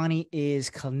 And Kwani is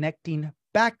connecting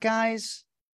back, guys.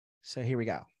 So here we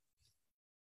go.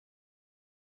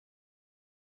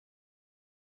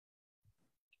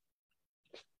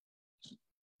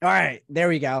 All right, there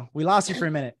we go. We lost you for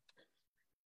a minute.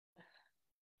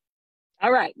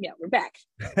 All right. Yeah, we're back.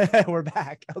 We're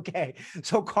back. Okay.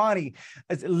 So Kwani,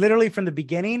 literally from the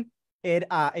beginning, it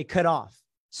cut off.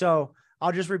 So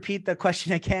I'll just repeat the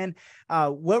question again.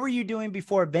 What were you doing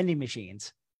before vending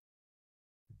machines?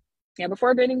 Yeah,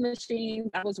 before vending machines,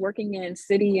 I was working in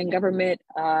city and government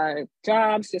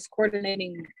jobs, just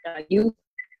coordinating youth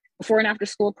before and after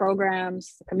school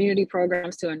programs, community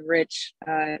programs to enrich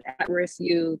at-risk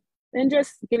youth, and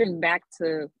just giving back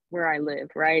to where I live,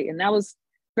 right? And that was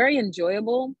very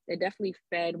enjoyable. It definitely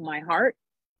fed my heart.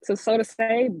 so to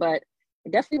say, but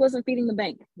it definitely wasn't feeding the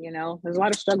bank. There's a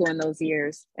lot of struggle in those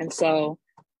years. And so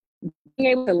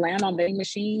being able to land on vending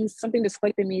machines, something just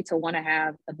clicked in me to want to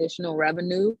have additional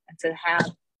revenue and to have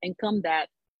income that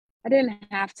I didn't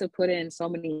have to put in so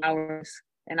many hours,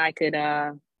 and I could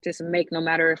just make no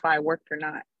matter if I worked or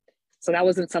not. So that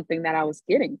wasn't something that I was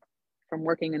getting from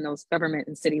working in those government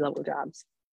and city level jobs.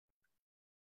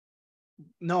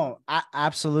 No,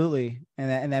 absolutely.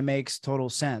 And that makes total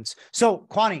sense. So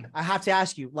Kwani, I have to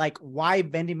ask you, like, why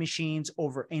vending machines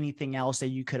over anything else that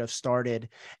you could have started?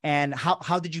 And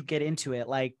how did you get into it?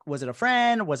 Like, was it a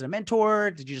friend? Was it a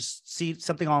mentor? Did you just see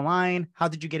something online? How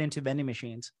did you get into vending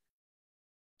machines?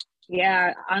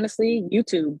 Yeah, honestly,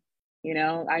 YouTube.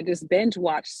 I just binge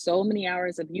watched so many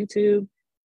hours of YouTube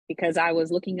because I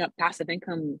was looking up passive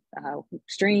income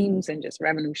streams and just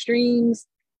revenue streams.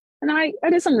 And I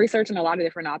did some research on a lot of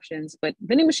different options, but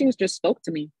vending machines just spoke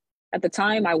to me. At the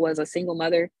time, I was a single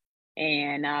mother,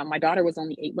 and my daughter was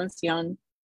only 8 months young.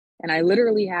 And I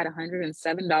literally had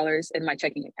 $107 in my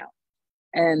checking account.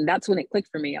 And that's when it clicked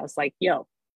for me. I was like, yo,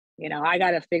 I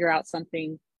got to figure out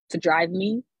something to drive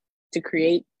me to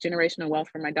create generational wealth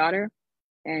for my daughter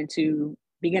and to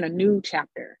begin a new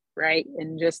chapter, right?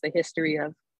 And just the history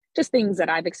of just things that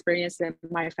I've experienced in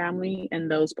my family and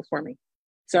those before me.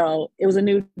 So it was a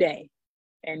new day,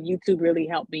 and YouTube really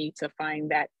helped me to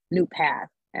find that new path.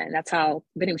 And that's how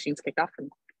vending machines kicked off for me.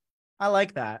 I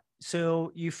like that.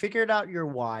 So you figured out your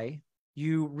why.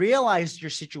 You realized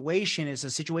your situation is a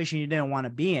situation you didn't want to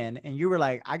be in. And you were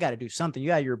like, I got to do something. You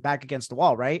got your back against the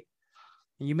wall, right?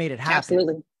 And you made it happen.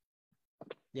 Absolutely.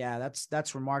 Yeah,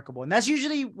 that's remarkable. And that's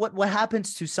usually what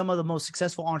happens to some of the most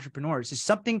successful entrepreneurs is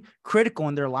something critical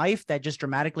in their life that just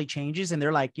dramatically changes. And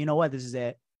they're like, you know what, this is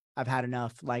it. I've had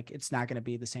enough. Like, it's not going to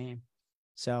be the same.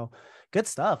 So good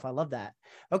stuff. I love that.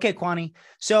 Okay, Kwani.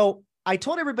 So I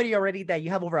told everybody already that you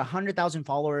have over 100,000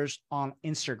 followers on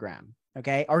Instagram.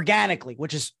 Okay. Organically,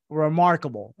 which is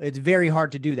remarkable. It's very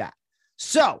hard to do that.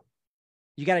 So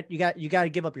you got to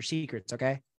give up your secrets.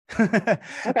 Okay.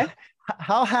 Okay.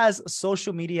 How has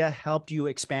social media helped you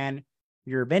expand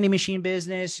your vending machine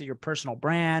business, your personal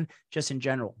brand, just in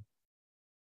general?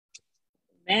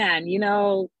 Man,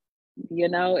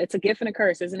 it's a gift and a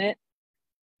curse, isn't it?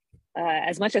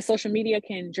 As much as social media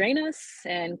can drain us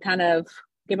and kind of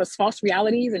give us false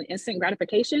realities and instant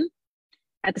gratification,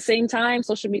 at the same time,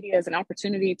 social media is an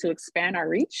opportunity to expand our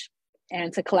reach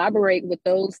and to collaborate with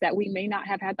those that we may not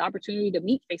have had the opportunity to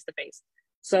meet face to face.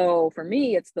 So for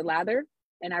me, it's the latter,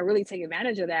 and I really take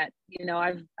advantage of that.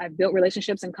 I've built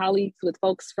relationships and colleagues with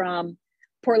folks from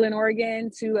Portland,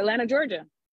 Oregon to Atlanta, Georgia,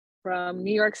 from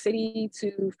New York City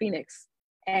to Phoenix,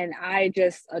 and I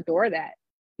just adore that.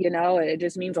 It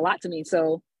just means a lot to me.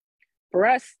 So for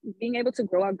us, being able to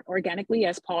grow organically,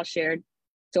 as Paul shared,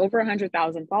 to over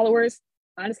 100,000 followers,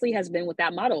 honestly has been with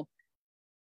that model,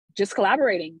 just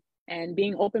collaborating and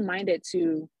being open-minded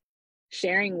to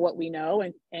sharing what we know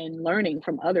and learning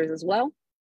from others as well.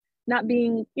 Not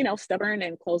being, stubborn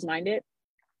and closed-minded.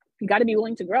 You got to be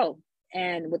willing to grow.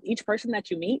 And with each person that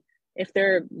you meet, if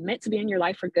they're meant to be in your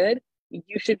life for good,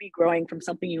 you should be growing from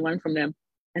something you learn from them.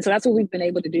 And so that's what we've been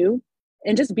able to do.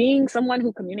 And just being someone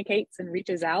who communicates and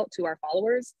reaches out to our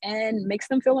followers and makes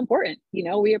them feel important.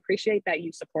 We appreciate that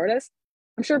you support us.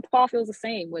 I'm sure Paul feels the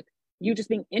same with you just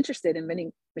being interested in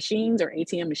vending machines or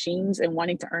ATM machines and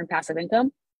wanting to earn passive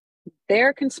income.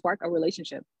 There can spark a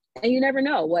relationship. And you never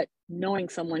know what knowing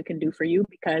someone can do for you,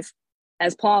 because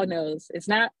as Paul knows, it's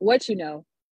not what you know.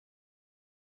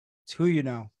 It's who you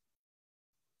know.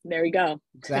 There we go.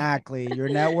 Exactly. Your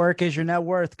network is your net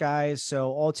worth, guys. So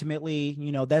ultimately,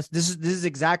 this is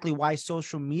exactly why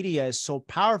social media is so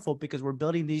powerful, because we're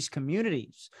building these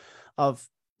communities of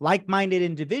like-minded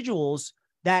individuals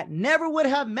that never would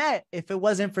have met if it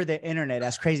wasn't for the internet,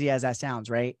 as crazy as that sounds,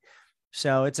 right?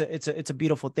 So it's a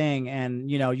beautiful thing. And,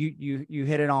 you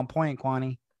hit it on point,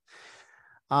 Kwani.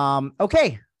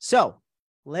 Okay. So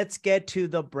let's get to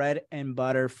the bread and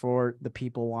butter for the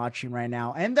people watching right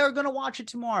now. And they're going to watch it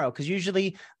tomorrow, because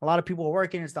usually a lot of people are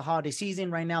working. It's the holiday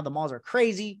season right now. The malls are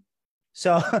crazy.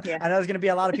 So yeah. I know there's going to be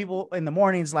a lot of people in the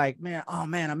mornings like,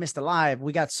 I missed the live.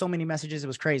 We got so many messages. It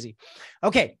was crazy.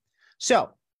 Okay. So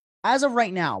as of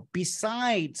right now,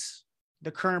 besides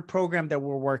the current program that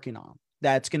we're working on,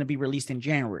 that's going to be released in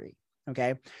January.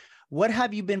 Okay. What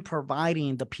have you been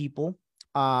providing the people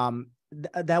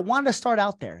that want to start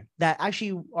out there, that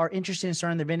actually are interested in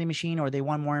starting their vending machine, or they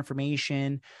want more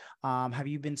information? Have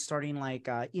you been starting like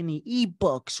any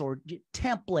ebooks or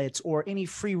templates or any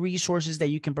free resources that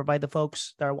you can provide the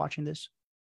folks that are watching this?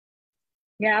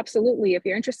 Yeah, absolutely. If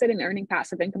you're interested in earning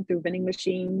passive income through vending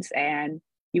machines and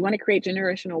You want to create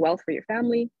generational wealth for your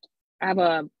family. I have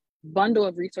a bundle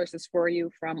of resources for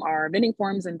you from our vending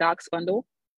forms and docs bundle,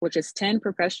 which is 10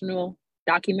 professional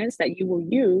documents that you will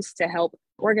use to help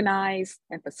organize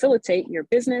and facilitate your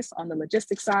business on the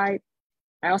logistics side.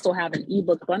 I also have an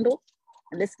ebook bundle,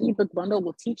 and this ebook bundle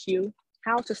will teach you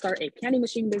how to start a candy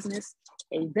machine business,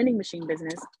 a vending machine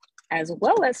business, as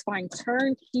well as find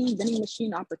turnkey vending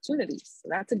machine opportunities. So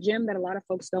that's a gem that a lot of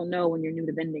folks don't know when you're new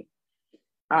to vending.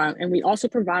 And we also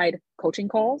provide coaching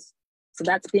calls. So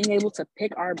that's being able to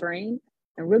pick our brain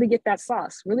and really get that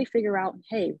sauce, really figure out,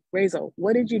 hey, Rezo,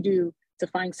 what did you do to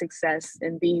find success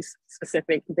in these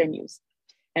specific venues?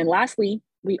 And lastly,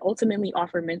 we ultimately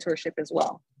offer mentorship as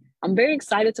well. I'm very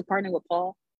excited to partner with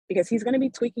Paul because he's going to be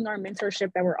tweaking our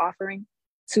mentorship that we're offering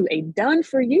to a done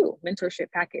for you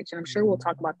mentorship package. And I'm sure we'll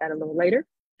talk about that a little later.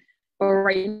 But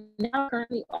right now,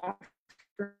 currently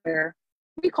offer,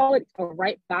 we call it a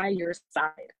right by your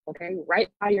side. Okay. Right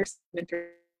by your mentorship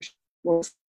will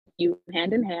you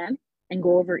hand in hand and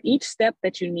go over each step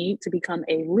that you need to become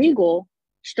a legal,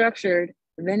 structured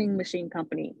vending machine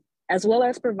company, as well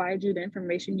as provide you the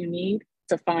information you need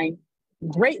to find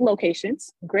great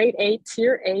locations, grade A,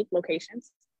 tier A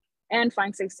locations, and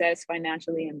find success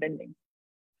financially in vending.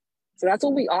 So that's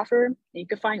what we offer. You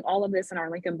can find all of this in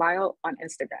our link in bio on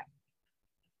Instagram.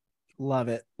 Love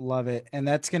it. Love it. And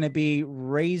that's going to be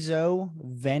Rezo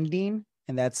Vending.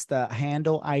 And that's the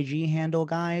handle, IG handle,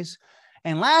 guys.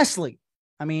 And lastly,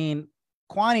 I mean,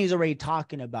 Kwani's already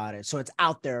talking about it. So it's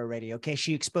out there already. Okay.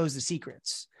 She exposed the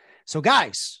secrets. So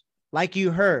guys, like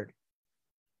you heard,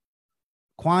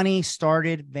 Kwani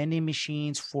started vending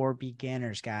machines for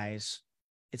beginners, guys.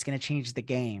 It's going to change the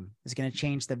game. It's going to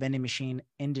change the vending machine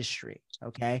industry.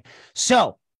 Okay.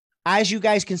 So as you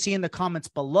guys can see in the comments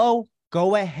below,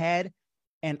 go ahead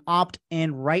and opt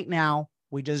in right now.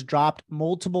 We just dropped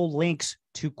multiple links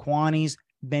to Kwani's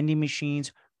vending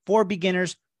machines for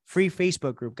beginners free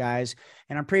Facebook group, guys.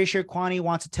 And I'm pretty sure Kwani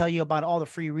wants to tell you about all the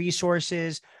free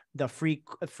resources, the free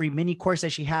mini course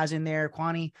that she has in there.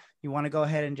 Kwani, you want to go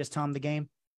ahead and just tell them the game?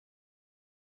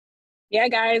 Yeah,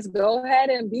 guys, go ahead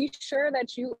and be sure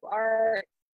that you are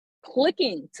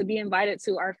clicking to be invited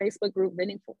to our Facebook group,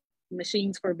 Vending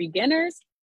Machines for Beginners.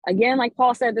 Again, like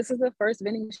Paul said, this is the first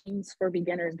Vending Machines for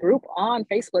Beginners group on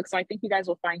Facebook. So I think you guys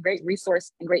will find great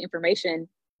resource and great information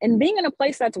and being in a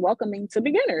place that's welcoming to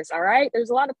beginners. All right.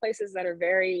 There's a lot of places that are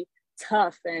very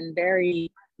tough and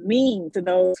very mean to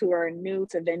those who are new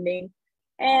to vending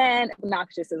and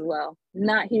obnoxious as well.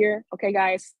 Not here. Okay,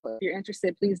 guys, if you're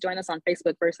interested, please join us on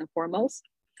Facebook first and foremost.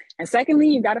 And secondly,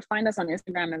 you got to find us on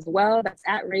Instagram as well. That's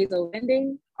at Rezo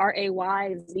Vending,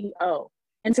 Rayzo.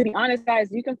 And to be honest, guys,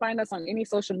 you can find us on any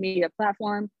social media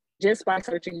platform just by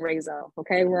searching Rezo.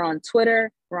 Okay, we're on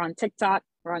Twitter, we're on TikTok,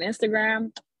 we're on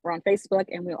Instagram, we're on Facebook,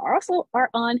 and we also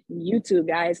are on YouTube,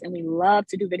 guys. And we love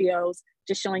to do videos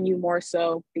just showing you more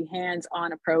so the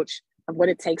hands-on approach of what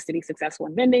it takes to be successful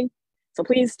in vending. So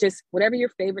please, just whatever your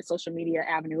favorite social media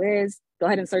avenue is, go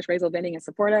ahead and search Rezo Vending and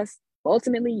support us. But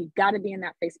ultimately, you got to be in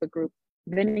that Facebook group,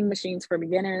 Vending Machines for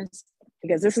Beginners,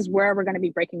 because this is where we're going to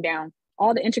be breaking down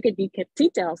all the intricate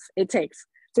details it takes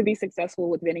to be successful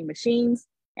with vending machines.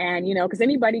 And, you know, because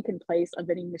anybody can place a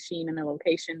vending machine in a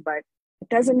location, but it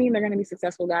doesn't mean they're going to be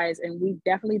successful, guys. And we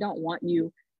definitely don't want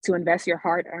you to invest your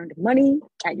hard-earned money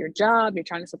at your job. You're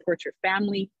trying to support your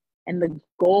family. And the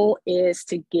goal is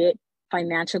to get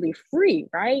financially free,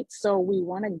 right? So we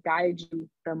want to guide you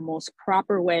the most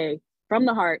proper way from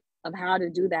the heart of how to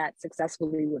do that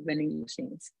successfully with vending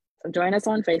machines. So join us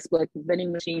on Facebook,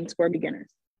 Vending Machines for Beginners.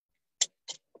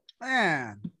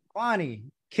 Man, Kwani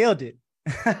killed it.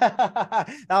 That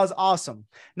was awesome.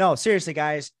 No, seriously,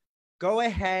 guys, go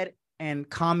ahead and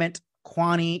comment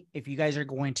Kwani if you guys are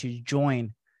going to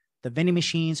join the Vending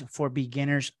Machines for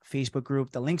Beginners Facebook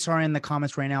group. The links are in the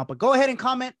comments right now, but go ahead and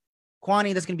comment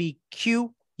Kwani. That's going to be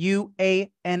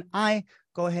Quani.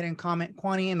 Go ahead and comment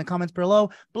Kwani in the comments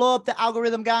below. Blow up the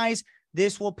algorithm, guys.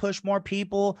 This will push more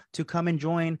people to come and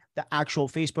join the actual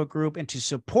Facebook group and to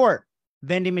support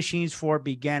Vending Machines for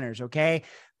Beginners. Okay,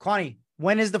 Kwani,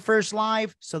 when is the first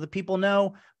live so the people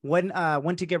know when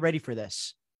to get ready for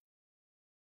this?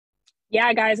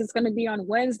 Yeah, guys, it's going to be on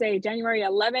Wednesday, January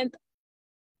 11th.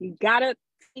 You gotta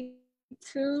stay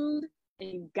tuned and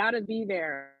you gotta be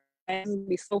there. It's going to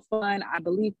be so fun. I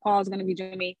believe Paul's going to be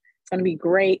joining me. It's going to be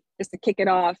great just to kick it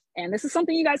off. And this is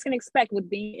something you guys can expect with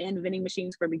being in Vending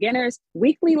Machines for Beginners.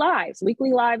 Weekly lives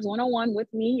one-on-one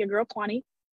with me, your girl Kwani.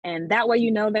 And that way,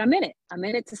 you know that I'm in it. I'm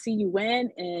in it to see you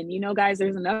win. And, you know, guys,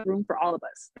 there's enough room for all of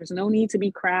us. There's no need to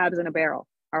be crabs in a barrel.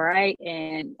 All right.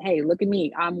 And hey, look at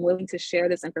me. I'm willing to share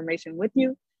this information with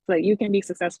you so that you can be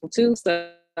successful too.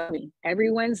 So me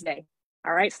every Wednesday.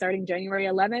 All right, starting January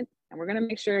 11th. And we're going to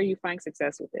make sure you find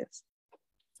success with this.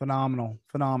 Phenomenal.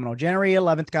 January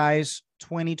 11th, guys,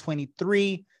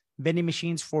 2023. Vending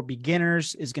Machines for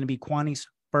Beginners is going to be Kwani's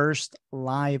first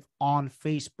live on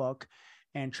Facebook.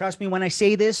 And trust me when I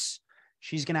say this,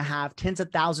 she's going to have tens of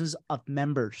thousands of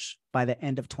members by the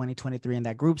end of 2023 in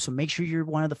that group. So make sure you're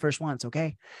one of the first ones,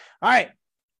 okay? All right,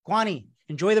 Kwani,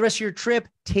 enjoy the rest of your trip.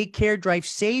 Take care, drive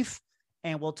safe,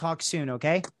 and we'll talk soon,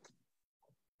 okay?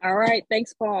 All right.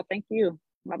 Thanks, Paul. Thank you.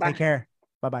 Bye-bye. Take care.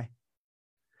 Bye-bye.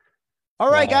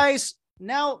 All right, guys.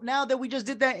 Now that we just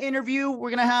did that interview, we're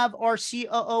going to have our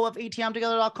COO of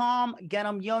ATMtogether.com,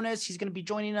 Genom Jonas. He's going to be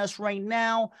joining us right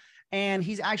now. And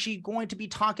he's actually going to be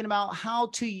talking about how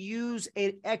to use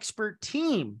an expert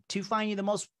team to find you the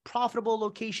most profitable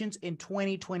locations in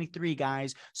 2023,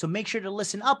 guys. So make sure to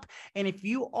listen up. And if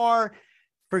you are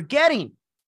forgetting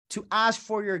to ask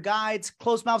for your guides,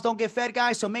 closed mouths don't get fed,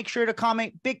 guys. So make sure to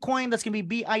comment Bitcoin. That's going to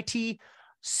be BITCOIN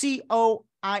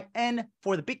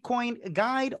for the Bitcoin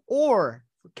guide, or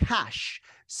cash,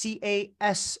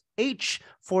 CASH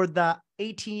for the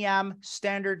ATM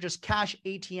standard, just cash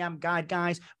ATM guide,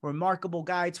 guys. Remarkable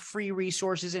guides, free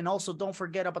resources, and also don't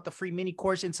forget about the free mini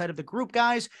course inside of the group,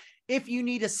 guys. If you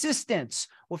need assistance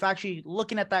with actually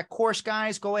looking at that course,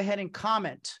 guys, go ahead and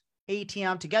comment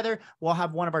ATM together. We'll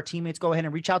have one of our teammates go ahead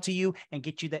and reach out to you and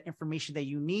get you the information that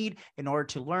you need in order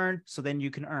to learn, so then you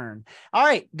can earn. All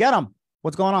right, get them.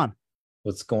 What's going on?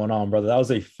 What's going on, brother? That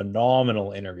was a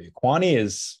phenomenal interview. Kwani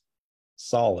is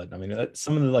solid. I mean,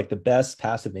 some of the best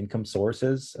passive income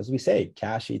sources, as we say,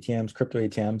 cash ATMs, crypto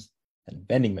ATMs, and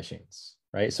vending machines,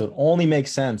 right? So it only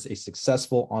makes sense a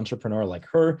successful entrepreneur like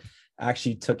her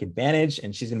actually took advantage,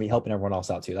 and she's going to be helping everyone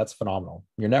else out too. That's phenomenal.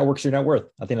 Your network's your net worth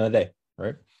at the end of the day,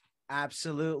 right?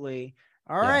 Absolutely.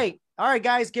 All right,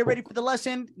 guys, get ready for the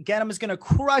lesson. Genom is going to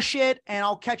crush it, and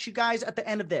I'll catch you guys at the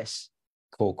end of this.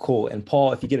 Cool. And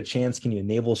Paul, if you get a chance, can you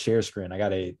enable share screen? I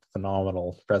got a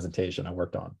phenomenal presentation I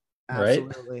worked on.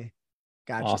 Absolutely. Right?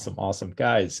 Gotcha. Awesome.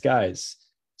 Guys.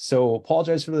 So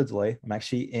apologize for the delay. I'm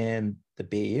actually in the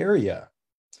Bay Area,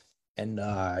 and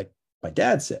my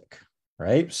dad's sick,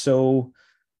 right? So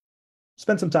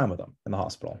spent some time with him in the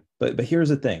hospital. But here's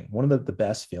the thing. One of the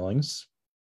best feelings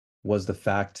was the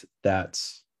fact that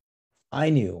I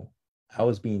knew I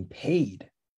was being paid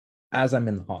as I'm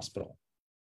in the hospital,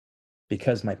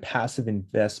 because my passive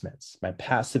investments, my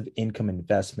passive income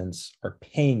investments are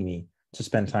paying me to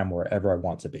spend time wherever I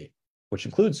want to be, which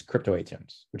includes crypto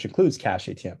ATMs, which includes cash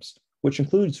ATMs, which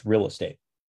includes real estate.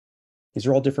 These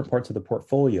are all different parts of the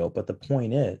portfolio, but the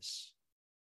point is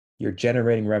you're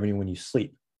generating revenue when you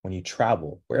sleep, when you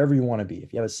travel, wherever you want to be.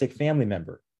 If you have a sick family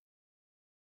member,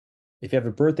 if you have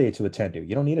a birthday to attend to,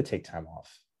 you don't need to take time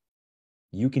off.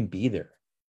 You can be there.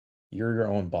 You're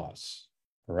your own boss,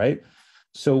 all right?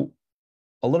 So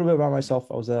a little bit about myself.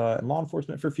 I was in law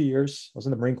enforcement for a few years. I was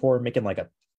in the Marine Corps, making like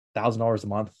 $1,000 a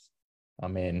month. I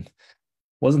mean,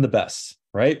 wasn't the best,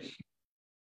 right?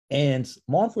 And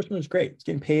law enforcement was great. It's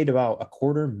getting paid about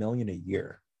 $250,000 a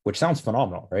year, which sounds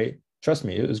phenomenal, right? Trust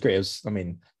me, it was great. It was,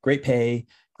 great pay,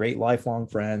 great lifelong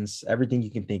friends, everything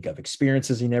you can think of,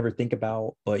 experiences you never think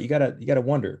about. But you gotta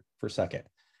wonder for a second,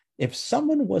 if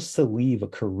someone was to leave a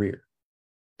career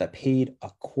that paid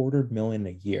 $250,000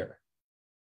 a year,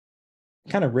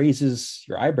 kind of raises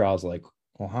your eyebrows like,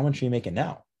 well, how much are you making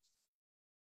now?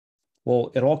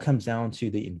 Well, it all comes down to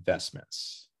the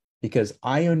investments, because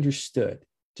I understood,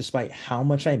 despite how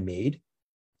much I made,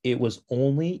 it was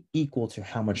only equal to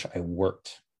how much I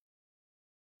worked.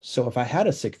 So if I had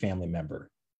a sick family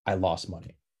member, I lost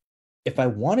money. If I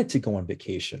wanted to go on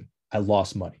vacation, I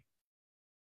lost money.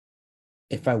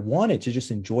 If I wanted to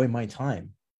just enjoy my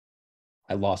time,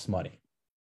 I lost money.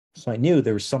 So I knew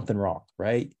there was something wrong,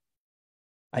 right?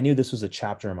 I knew this was a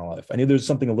chapter in my life. I knew there was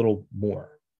something a little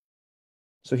more.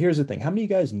 So here's the thing. How many of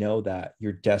you guys know that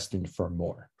you're destined for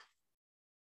more?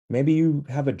 Maybe you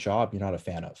have a job you're not a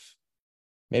fan of.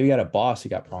 Maybe you got a boss you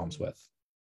got problems with.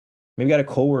 Maybe you got a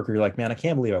coworker you're like, man, I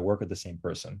can't believe I work with the same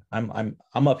person. I'm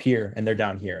up here and they're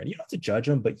down here. And you don't have to judge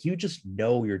them, but you just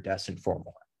know you're destined for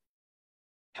more.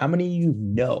 How many of you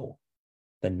know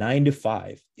the 9 to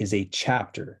 5 is a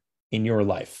chapter in your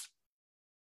life?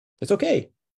 It's okay.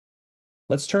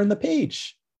 Let's turn the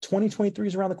page. 2023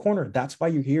 is around the corner. That's why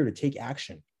you're here, to take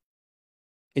action.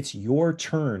 It's your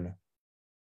turn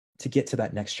to get to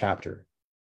that next chapter.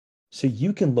 So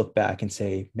you can look back and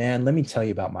say, man, let me tell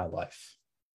you about my life.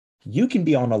 You can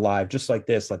be on a live just like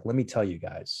this. Like, let me tell you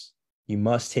guys, you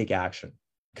must take action,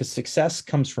 because success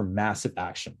comes from massive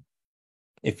action.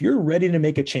 If you're ready to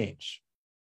make a change,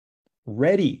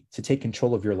 ready to take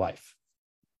control of your life,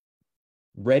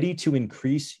 ready to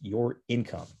increase your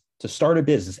income, to start a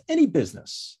business, any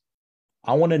business,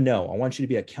 I want to know, I want you to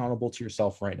be accountable to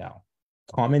yourself right now.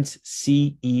 Comment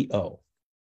CEO.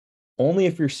 Only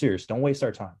if you're serious. Don't waste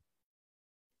our time.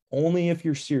 Only if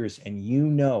you're serious and you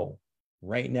know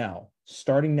right now,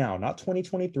 starting now, not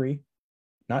 2023,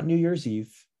 not New Year's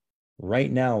Eve,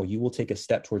 right now, you will take a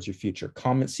step towards your future.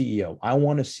 Comment CEO. I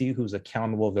want to see who's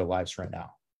accountable of their lives right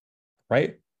now,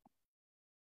 right?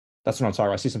 That's what I'm talking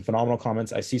about. I see some phenomenal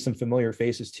comments. I see some familiar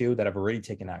faces too that have already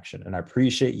taken action. And I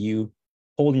appreciate you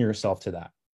holding yourself to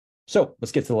that. So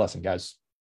let's get to the lesson, guys.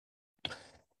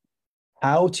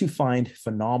 How to find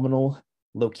phenomenal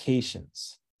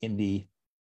locations in the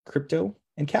crypto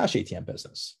and cash ATM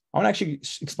business. I want to actually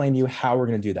explain to you how we're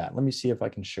going to do that. Let me see if I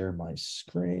can share my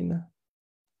screen.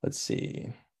 Let's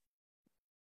see.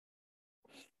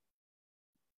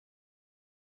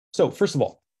 So first of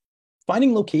all,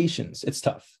 finding locations, it's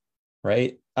tough,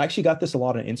 right? I actually got this a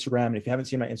lot on Instagram. And if you haven't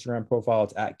seen my Instagram profile,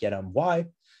 it's at GetMY.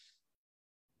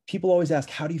 People always ask,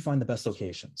 how do you find the best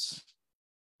locations?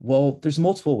 Well, there's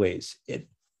multiple ways.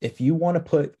 If you want to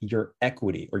put your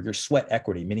equity or your sweat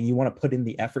equity, meaning you want to put in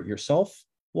the effort yourself,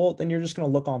 well, then you're just going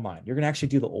to look online. You're going to actually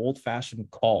do the old-fashioned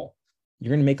call.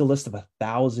 You're going to make a list of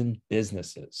 1,000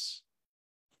 businesses.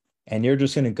 And you're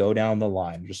just going to go down the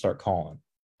line, just start calling.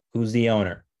 Who's the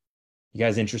owner? You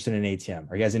guys interested in ATM?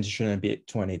 Are you guys interested in a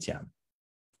Bitcoin ATM?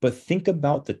 But think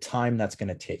about the time that's going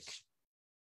to take.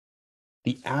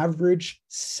 The average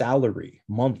salary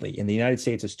monthly in the United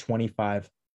States is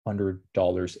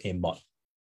 $2,500 a month.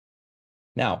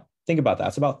 Now, think about that.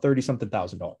 It's about $30-something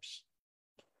thousand.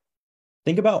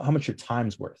 Think about how much your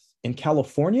time's worth. In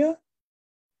California,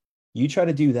 you try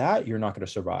to do that, you're not going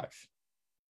to survive.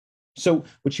 So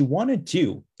what you want to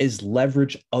do is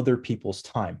leverage other people's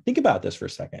time. Think about this for a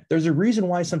second. There's a reason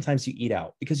why sometimes you eat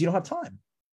out, because you don't have time.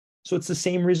 So it's the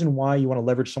same reason why you want to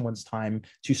leverage someone's time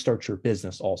to start your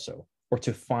business also, or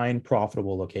to find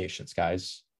profitable locations,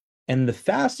 guys. And the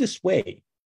fastest way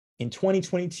in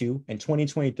 2022 and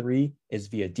 2023 is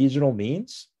via digital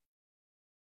means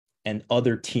and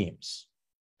other teams.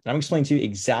 And I'm explaining to you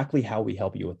exactly how we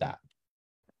help you with that.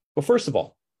 But first of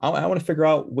all, I want to figure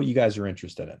out what you guys are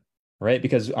interested in, right?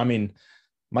 Because I mean,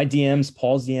 my DMs,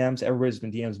 Paul's DMs, everybody's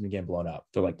been DMs been getting blown up.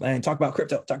 They're like, man, talk about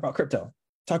crypto, talk about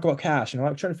cash. And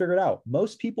I'm trying to figure it out.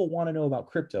 Most people want to know about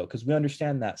crypto because we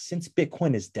understand that since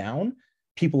Bitcoin is down,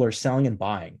 people are selling and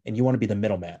buying, and you want to be the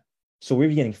middleman. So we're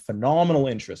getting phenomenal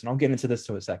interest, and I'll get into this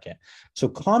in a second. So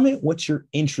comment what you're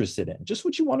interested in, just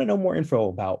what you want to know more info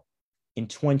about in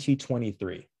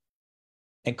 2023.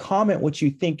 And comment what you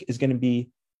think is going to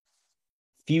be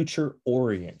future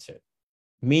oriented,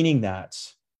 meaning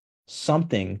that's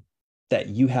something that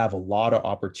you have a lot of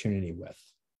opportunity with.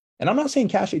 And I'm not saying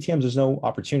cash ATMs, there's no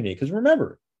opportunity, because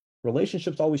remember,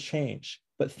 relationships always change.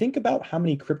 But think about how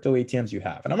many crypto ATMs you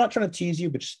have. And I'm not trying to tease you,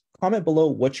 but just comment below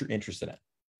what you're interested in.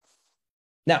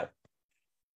 Now,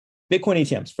 Bitcoin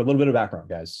ATMs, for a little bit of background,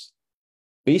 guys.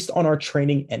 Based on our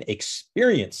training and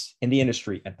experience in the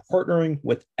industry and partnering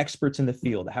with experts in the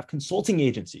field that have consulting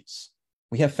agencies,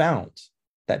 we have found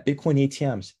that Bitcoin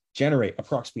ATMs generate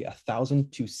approximately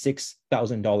 $1,000 to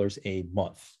 $6,000 a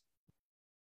month.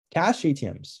 Cash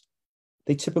ATMs,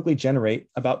 they typically generate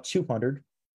about $200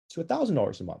 to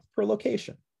 $1,000 a month per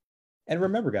location. And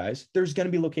remember, guys, there's going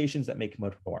to be locations that make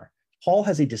much more. Paul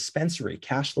has a dispensary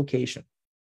cash location.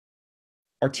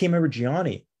 Our team member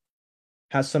Gianni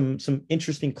has some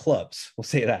interesting clubs, we'll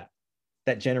say that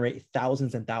generate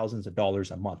thousands and thousands of dollars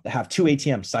a month, that have 2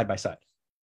 ATMs side by side.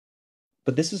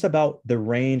 But this is about the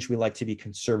range we like to be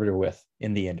conservative with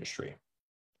in the industry.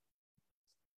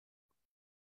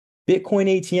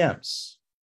 Bitcoin ATMs,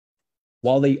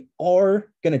 while they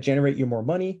are going to generate you more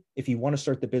money, if you want to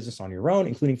start the business on your own,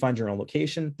 including find your own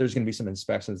location, there's going to be some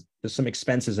inspections, there's some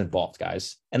expenses involved,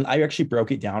 guys. And I actually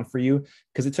broke it down for you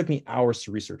because it took me hours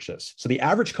to research this. So the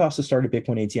average cost to start a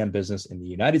Bitcoin ATM business in the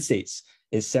United States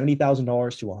is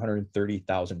 $70,000 to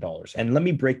 $130,000. And let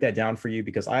me break that down for you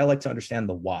because I like to understand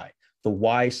the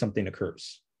why something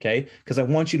occurs, okay? Because I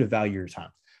want you to value your time.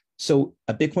 So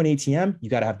a Bitcoin ATM, you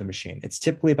got to have the machine. It's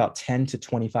typically about $10,000 to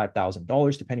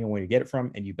 $25,000, depending on where you get it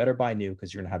from. And you better buy new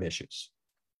because you're going to have issues.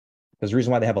 There's a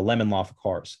reason why they have a lemon law for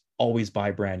cars. Always buy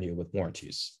brand new with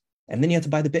warranties. And then you have to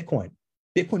buy the Bitcoin.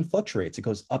 Bitcoin fluctuates. It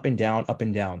goes up and down, up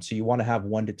and down. So you want to have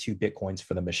 1 to 2 Bitcoins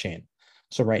for the machine.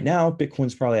 So right now,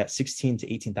 Bitcoin's probably at $16,000 to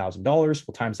 $18,000.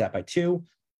 We'll times that by 2.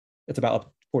 It's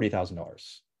about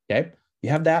 $40,000. Okay. You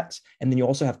have that. And then you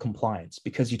also have compliance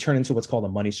because you turn into what's called a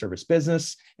money service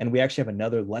business. And we actually have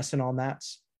another lesson on that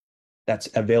That's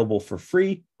available for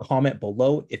free. Comment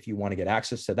below if you want to get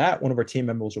access to that. One of our team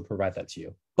members will provide that to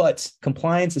you. But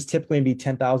compliance is typically going to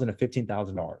be $10,000 to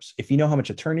 $15,000. If you know how much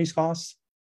attorneys cost,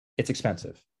 it's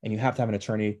expensive. And you have to have an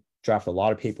attorney draft a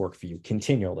lot of paperwork for you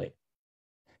continually.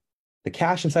 The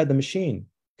cash inside the machine,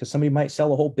 because somebody might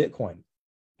sell a whole Bitcoin,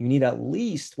 you need at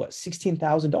least,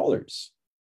 $16,000.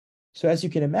 So as you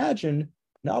can imagine,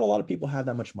 not a lot of people have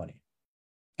that much money.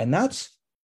 And that's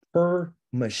per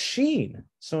machine.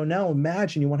 So now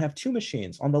imagine you want to have 2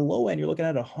 machines. On the low end, you're looking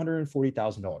at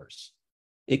 $140,000.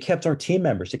 It kept our team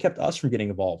members, it kept us from getting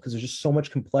involved because there's just so much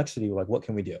complexity. We're like, what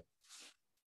can we do?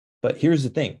 But here's the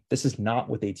thing. This is not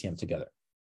with ATM Together,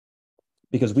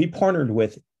 because we partnered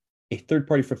with a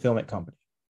third-party fulfillment company.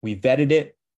 We vetted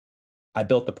it. I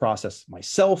built the process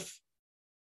myself.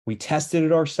 We tested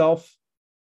it ourselves.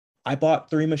 I bought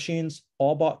 3 machines,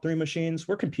 all bought 3 machines.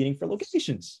 We're competing for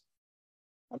locations.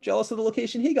 I'm jealous of the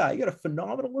location he got. You got a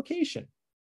phenomenal location.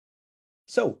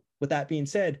 So with that being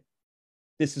said,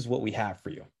 this is what we have for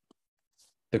you.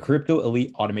 The Crypto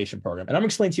Elite Automation Program. And I'm going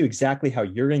to explain to you exactly how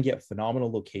you're going to get phenomenal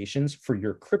locations for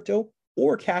your crypto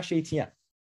or cash ATM.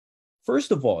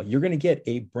 First of all, you're going to get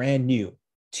a brand new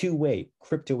 2-way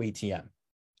crypto ATM.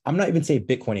 I'm not even saying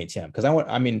Bitcoin ATM because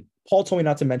Paul told me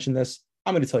not to mention this.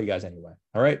 I'm going to tell you guys anyway.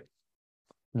 All right.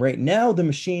 Right now, the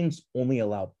machines only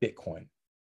allow Bitcoin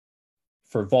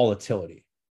for volatility.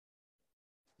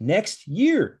 Next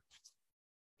year,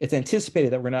 it's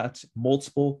anticipated that we're going to have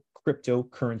multiple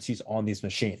cryptocurrencies on these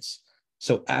machines.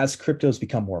 So as cryptos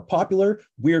become more popular,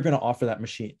 we're going to offer that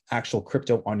machine, actual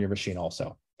crypto on your machine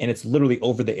also. And it's literally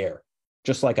over the air,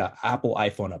 just like an Apple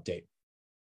iPhone update.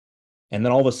 And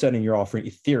then all of a sudden you're offering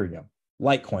Ethereum,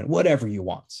 Litecoin, whatever you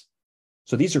want.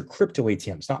 So these are crypto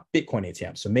ATMs, not Bitcoin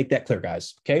ATMs. So make that clear,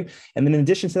 guys. Okay. And then in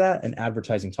addition to that, an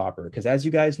advertising topper, because as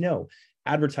you guys know,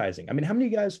 advertising. How many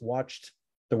of you guys watched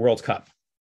the World Cup?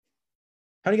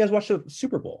 How many of you guys watched the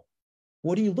Super Bowl?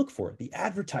 What do you look for? The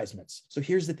advertisements. So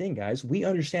here's the thing, guys. We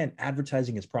understand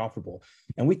advertising is profitable.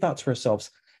 And we thought to ourselves,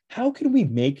 how can we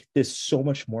make this so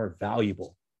much more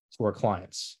valuable to our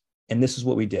clients? And this is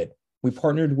what we did. We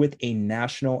partnered with a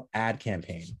national ad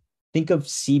campaign. Think of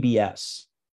CBS.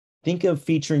 Think of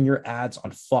featuring your ads on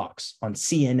Fox, on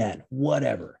CNN,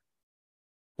 whatever.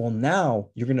 Well, now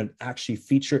you're going to actually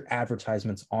feature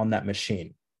advertisements on that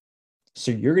machine.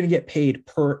 So you're going to get paid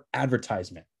per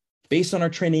advertisement. Based on our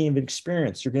training and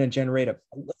experience, you're going to generate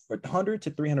 $100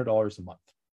 to $300 a month.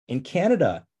 In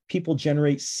Canada, people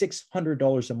generate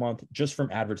 $600 a month just from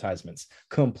advertisements.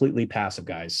 Completely passive,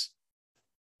 guys.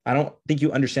 I don't think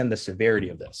you understand the severity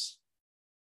of this.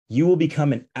 You will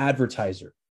become an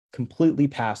advertiser, completely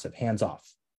passive, hands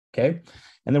off. Okay.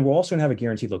 And then we're also going to have a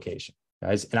guaranteed location,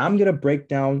 guys. And I'm going to break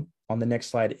down on the next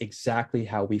slide exactly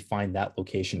how we find that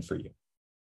location for you.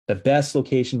 The best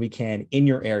location we can in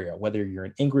your area, whether you're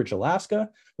in Anchorage, Alaska,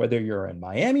 whether you're in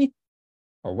Miami,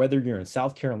 or whether you're in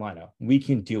South Carolina, we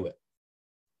can do it.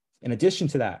 In addition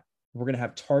to that, we're going to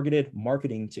have targeted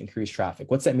marketing to increase traffic.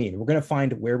 What's that mean? We're going to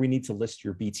find where we need to list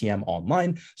your BTM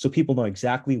online so people know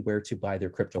exactly where to buy their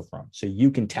crypto from, so you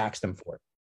can tax them for it.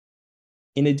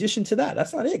 In addition to that,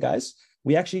 that's not it, guys.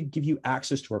 We actually give you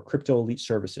access to our Crypto Elite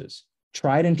services,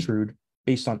 tried and true,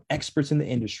 based on experts in the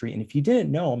industry. And if you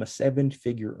didn't know, I'm a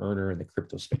 7-figure earner in the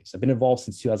crypto space. I've been involved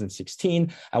since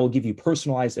 2016. I will give you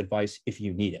personalized advice if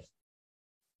you need it.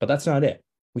 But that's not it.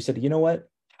 We said, you know what?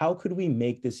 How could we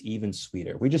make this even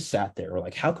sweeter? We just sat there. We're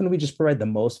like, how can we just provide the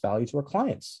most value to our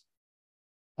clients?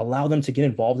 Allow them to get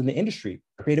involved in the industry,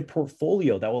 create a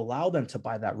portfolio that will allow them to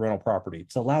buy that rental property,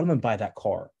 to allow them to buy that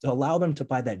car, to allow them to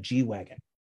buy that G-Wagon,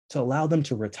 to allow them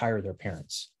to retire their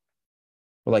parents.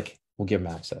 We're like, we'll give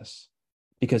them access.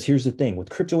 Because here's the thing, with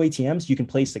crypto ATMs, you can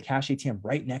place the cash ATM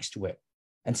right next to it.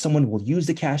 And someone will use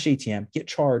the cash ATM, get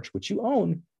charged, which you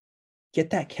own,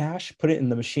 get that cash, put it in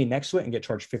the machine next to it and get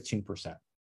charged 15%.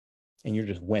 And you're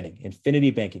just winning. Infinity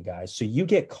banking, guys. So you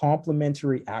get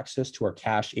complimentary access to our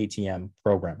cash ATM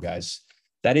program, guys.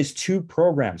 That is 2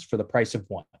 programs for the price of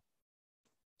 1.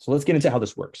 So let's get into how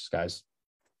this works, guys.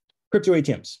 Crypto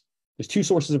ATMs. There's 2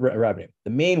 sources of revenue.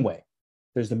 The main way,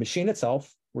 there's the machine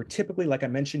itself, where typically, like I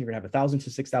mentioned, you're going to have $1,000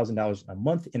 to $6,000 a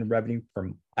month in revenue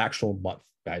per actual month,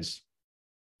 guys.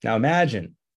 Now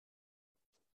imagine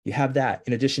you have that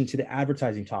in addition to the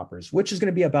advertising toppers, which is going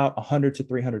to be about $100 to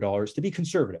 $300 to be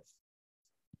conservative.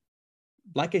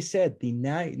 Like I said, the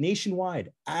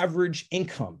nationwide average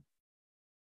income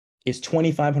is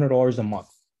 $2,500 a month.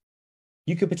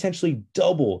 You could potentially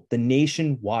double the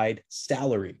nationwide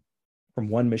salary from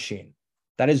one machine.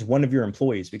 That is one of your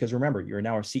employees, because remember, you're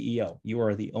now a CEO. You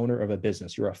are the owner of a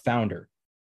business. You're a founder.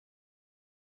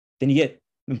 Then you get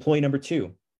employee number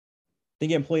 2. Then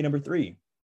you get employee number 3.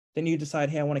 Then you decide,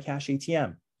 hey, I want to cash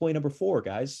ATM. Employee number 4,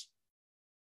 guys.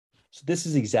 So this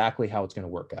is exactly how it's going to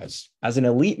work, guys. As an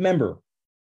elite member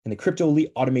in the Crypto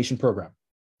Elite Automation Program,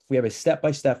 we have a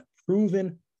step-by-step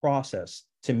proven process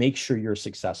to make sure you're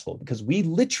successful, because we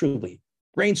literally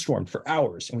brainstormed for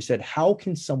hours and we said, how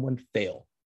can someone fail?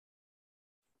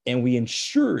 And we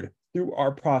ensured through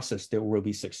our process there will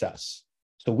be success.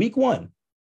 So week 1,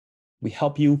 we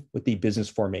help you with the business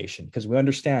formation, because we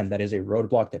understand that is a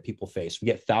roadblock that people face. We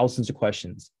get thousands of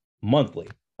questions monthly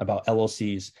about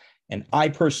LLCs, and I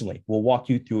personally will walk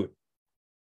you through it.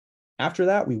 After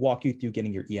that, we walk you through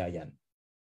getting your EIN.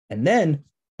 And then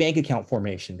bank account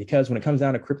formation, because when it comes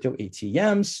down to crypto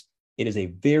ATMs, it is a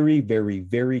very, very,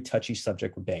 very touchy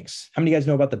subject with banks. How many of you guys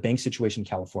know about the bank situation in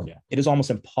California? It is almost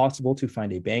impossible to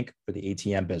find a bank for the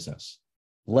ATM business,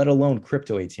 let alone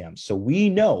crypto ATMs. So we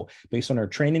know, based on our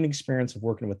training experience of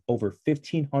working with over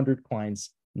 1,500 clients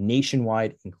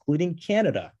nationwide, including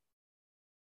Canada,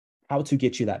 how to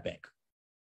get you that bank.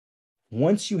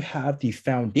 Once you have the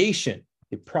foundation,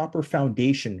 the proper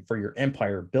foundation for your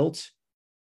empire built,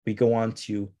 we go on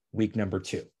to week number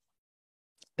 2.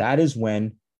 That is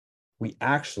when we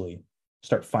actually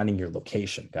start finding your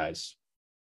location, guys.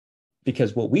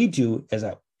 Because what we do is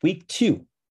at week 2,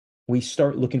 we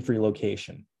start looking for your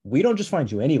location. We don't just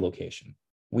find you any location.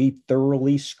 We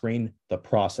thoroughly screen the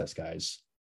process, guys.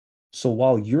 So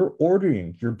while you're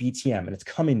ordering your BTM and it's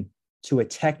coming to a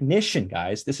technician,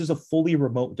 guys, this is a fully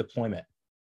remote deployment.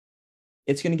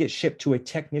 It's going to get shipped to a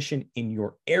technician in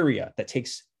your area that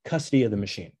takes custody of the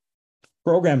machine,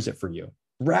 programs it for you,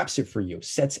 wraps it for you,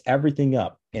 sets everything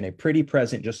up in a pretty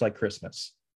present, just like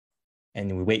Christmas. And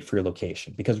then we wait for your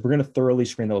location, because we're going to thoroughly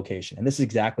screen the location. And this is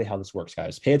exactly how this works,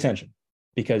 guys. Pay attention,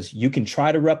 because you can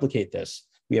try to replicate this.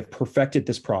 We have perfected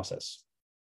this process.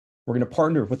 We're going to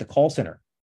partner with the call center.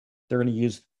 They're going to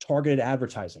use targeted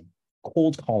advertising,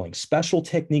 cold calling, special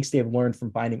techniques they have learned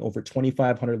from finding over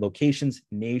 2,500 locations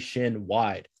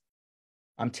nationwide.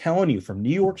 I'm telling you, from New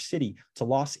York City to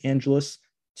Los Angeles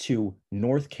to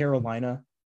North Carolina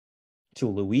to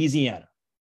Louisiana,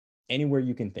 anywhere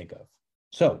you can think of.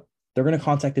 So they're going to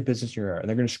contact the business in your area, and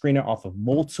they're going to screen it off of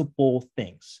multiple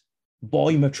things.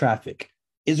 Volume of traffic.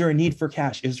 Is there a need for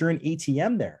cash? Is there an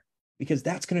ATM there? Because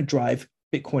that's going to drive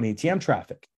Bitcoin ATM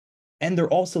traffic. And they're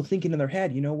also thinking in their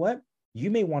head, you know what? You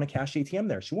may want a cash ATM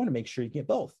there. So you want to make sure you get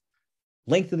both.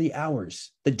 Length of the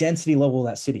hours, the density level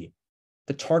of that city,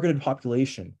 the targeted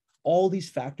population, all these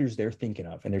factors they're thinking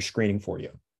of, and they're screening for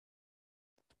you.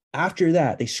 After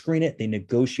that, they screen it, they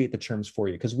negotiate the terms for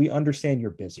you, because we understand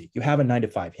you're busy. You have a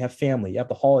 9-to-5, you have family, you have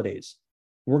the holidays.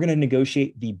 We're going to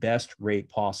negotiate the best rate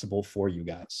possible for you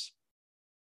guys.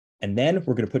 And then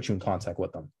we're going to put you in contact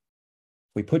with them.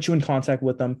 We put you in contact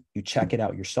with them, you check it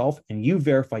out yourself, and you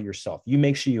verify yourself. You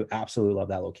make sure you absolutely love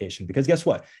that location, because guess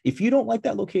what? If you don't like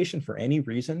that location for any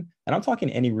reason, and I'm talking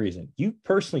any reason, you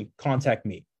personally contact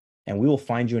me and we will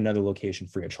find you another location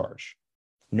free of charge,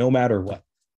 no matter what.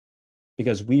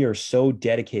 Because we are so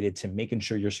dedicated to making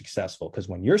sure you're successful. Because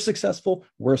when you're successful,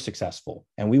 we're successful.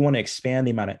 And we want to expand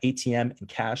the amount of ATM and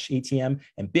cash ATM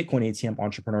and Bitcoin ATM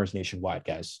entrepreneurs nationwide,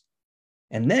 guys.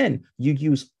 And then you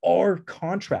use our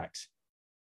contract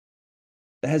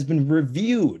that has been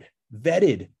reviewed,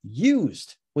 vetted,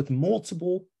 used with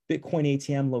multiple Bitcoin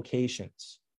ATM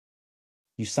locations.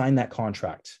 You sign that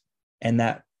contract, and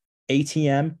that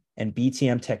ATM and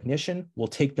BTM technician will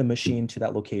take the machine to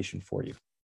that location for you.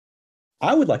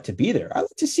 I would like to be there. I'd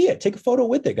like to see it. Take a photo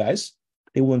with it, guys.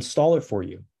 They will install it for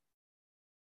you.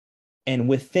 And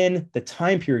within the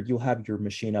time period, you'll have your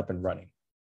machine up and running.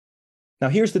 Now,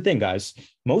 here's the thing, guys.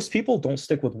 Most people don't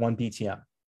stick with one BTM.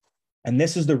 And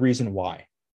this is the reason why.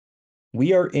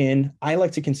 We are in, I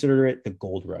like to consider it the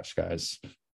gold rush, guys.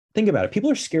 Think about it. People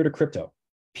are scared of crypto.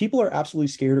 People are absolutely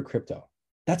scared of crypto.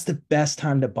 That's the best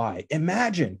time to buy.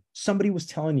 Imagine somebody was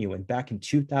telling you back in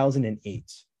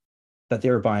 2008 that they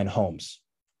were buying homes.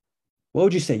 What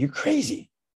would you say? You're crazy.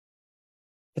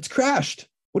 It's crashed.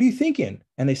 What are you thinking?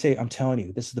 And they say, I'm telling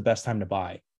you, this is the best time to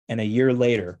buy. And a year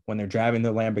later, when they're driving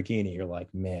their Lamborghini, you're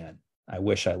like, man, I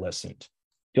wish I listened.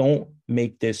 Don't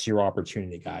make this your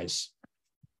opportunity, guys.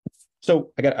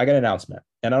 So I got an announcement.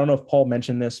 And I don't know if Paul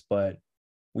mentioned this, but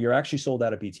we are actually sold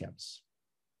out of BTMs.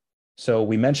 So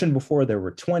we mentioned before there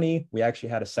were 20. We actually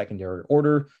had a secondary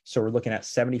order. So we're looking at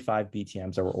 75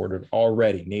 BTMs that were ordered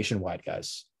already nationwide,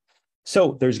 guys.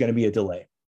 So there's going to be a delay.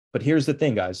 But here's the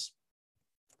thing, guys.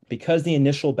 Because the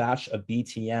initial batch of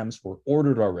BTMs were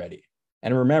ordered already,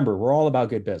 and remember, we're all about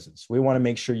good business. We want to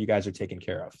make sure you guys are taken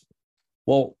care of.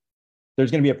 Well,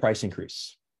 there's going to be a price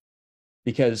increase,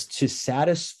 because to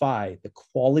satisfy the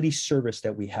quality service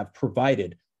that we have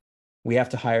provided we have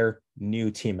to hire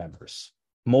new team members,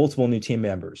 multiple new team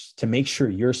members to make sure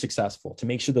you're successful, to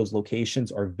make sure those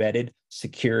locations are vetted,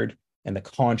 secured, and the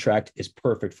contract is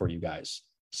perfect for you guys.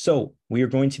 So we are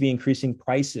going to be increasing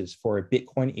prices for a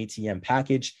Bitcoin ATM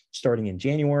package starting in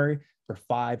January for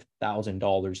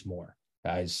 $5,000 more,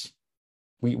 guys.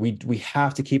 We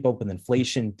have to keep up with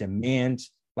inflation demand.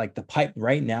 Like the pipe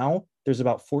right now, there's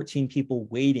about 14 people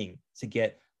waiting to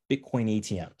get Bitcoin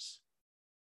ATMs.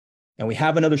 And we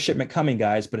have another shipment coming,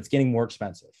 guys, but it's getting more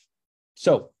expensive.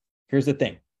 So here's the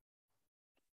thing.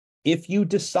 If you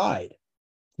decide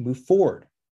to move forward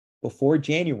before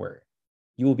January,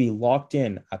 you will be locked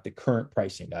in at the current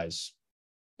pricing, guys.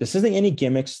 This isn't any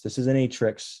gimmicks. This isn't any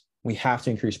tricks. We have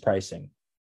to increase pricing.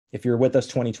 If you're with us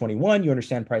 2021, you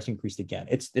understand price increased again.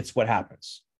 It's what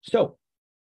happens. So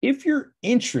if you're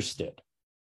interested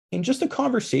in just a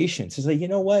conversation to say, you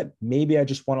know what, maybe I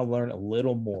just want to learn a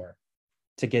little more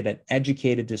to get an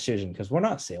educated decision, because we're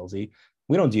not salesy.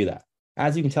 We don't do that.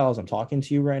 As you can tell, as I'm talking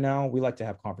to you right now, we like to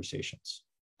have conversations.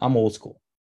 I'm old school.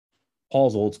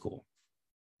 Paul's old school.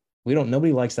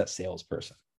 Nobody likes that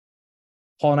salesperson.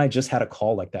 Paul and I just had a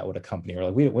call like that with a company. We're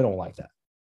like, we don't like that.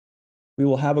 We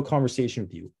will have a conversation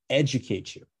with you,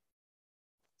 educate you,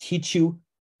 teach you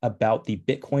about the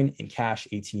Bitcoin and cash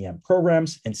ATM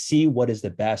programs, and see what is the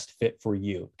best fit for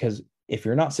you. Because if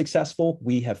you're not successful,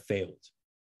 we have failed,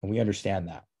 and we understand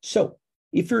that. So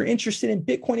if you're interested in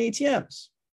Bitcoin ATMs,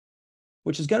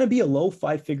 which is going to be a low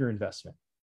 5-figure investment,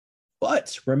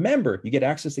 but remember, you get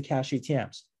access to cash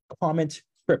ATMs, comment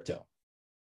crypto.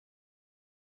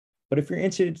 But if you're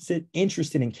interested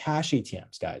in cash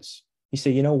ATMs, guys, you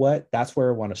say, you know what, that's where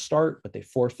I want to start with a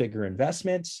 4-figure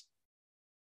investments.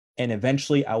 And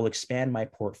eventually I will expand my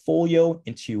portfolio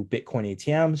into Bitcoin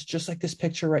ATMs, just like this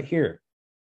picture right here,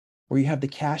 where you have the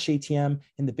cash ATM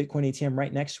and the Bitcoin ATM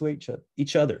right next to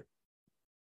each other.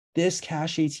 This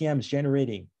cash ATM is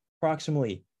generating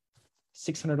approximately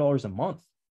 $600 a month.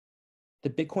 The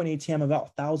Bitcoin ATM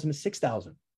about $1,000 to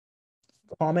 $6,000.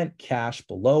 Comment cash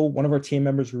below. One of our team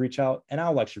members will reach out, and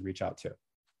I'll actually reach out too.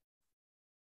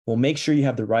 We'll make sure you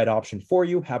have the right option for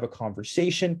you, have a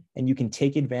conversation, and you can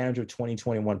take advantage of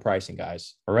 2021 pricing,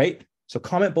 guys. All right. So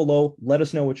comment below. Let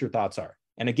us know what your thoughts are.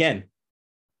 And again,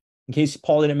 in case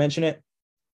Paul didn't mention it,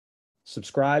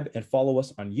 subscribe and follow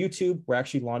us on YouTube. We're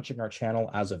actually launching our channel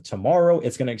as of tomorrow.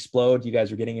 It's going to explode. You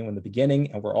guys are getting in the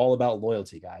beginning, and we're all about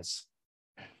loyalty, guys.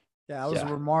 Yeah, it was a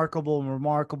remarkable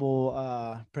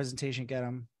presentation, Get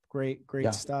 'em. Great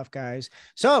stuff, guys.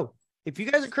 So if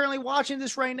you guys are currently watching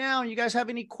this right now and you guys have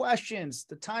any questions,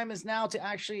 the time is now to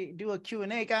actually do a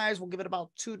Q&A, guys. We'll give it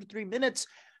about 2 to 3 minutes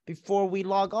before we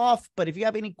log off. But if you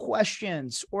have any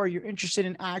questions or you're interested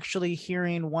in actually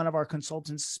hearing one of our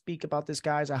consultants speak about this,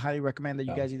 guys, I highly recommend that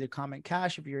you guys either comment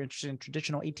cash if you're interested in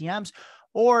traditional ATMs,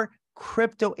 or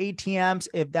crypto ATMs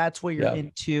if that's what you're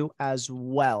into as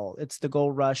well. It's the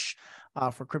gold rush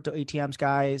for crypto ATMs,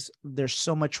 guys. There's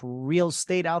so much real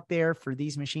estate out there for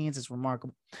these machines. It's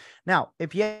remarkable. Now,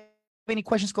 if you have any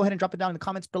questions, go ahead and drop it down in the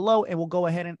comments below, and we'll go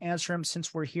ahead and answer them.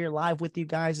 Since we're here live with you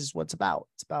guys, is what it's about.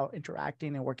 It's about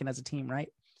interacting and working as a team, right?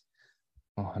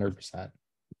 100%. Let's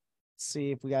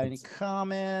see if we got any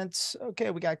comments.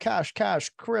 Okay, we got cash,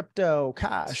 crypto,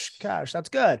 cash. That's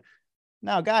good.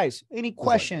 Now, guys, any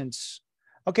questions?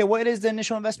 Okay, what is the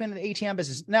initial investment in the ATM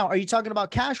business? Now, are you talking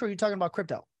about cash or are you talking about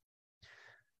crypto?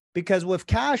 Because with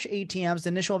cash ATMs, the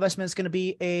initial investment is going to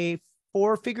be a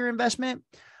 4-figure investment,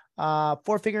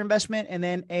 and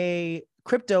then a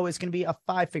crypto is going to be a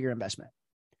 5-figure investment.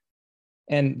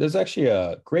 And there's actually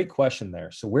a great question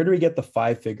there. So where do we get the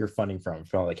 5-figure funding from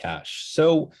all the cash?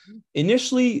 So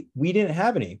initially we didn't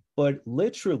have any, but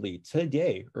literally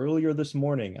today, earlier this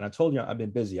morning, and I told you I've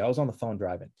been busy. I was on the phone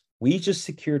driving. We just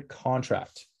secured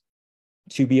contract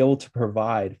to be able to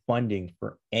provide funding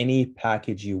for any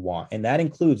package you want. And that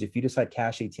includes, if you decide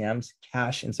cash ATMs,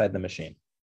 cash inside the machine.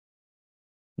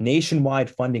 Nationwide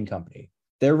funding company.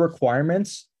 Their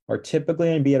requirements are typically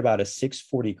going to be at about a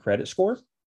 640 credit score.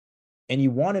 And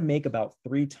you want to make about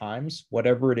 3 times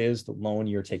whatever it is the loan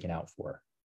you're taking out for.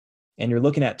 And you're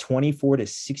looking at 24 to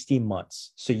 60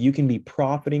 months. So you can be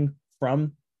profiting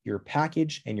from your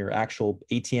package and your actual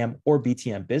ATM or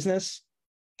BTM business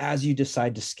as you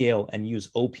decide to scale and use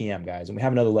OPM, guys. And we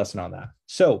have another lesson on that.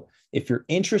 So if you're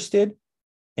interested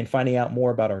in finding out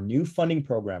more about our new funding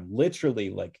program,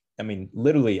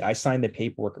 literally, I signed the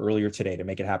paperwork earlier today to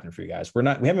make it happen for you guys. We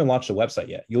haven't launched the website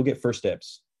yet. You'll get first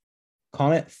dibs.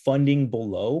 Comment funding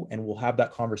below, and we'll have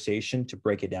that conversation to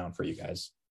break it down for you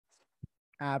guys.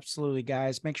 Absolutely,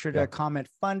 guys. Make sure to comment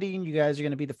funding. You guys are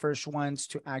going to be the first ones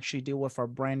to actually deal with our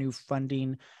brand new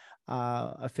funding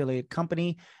affiliate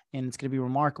company, and it's going to be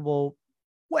remarkable.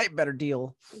 Way better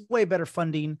deal, way better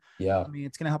funding. Yeah. I mean,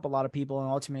 it's going to help a lot of people. And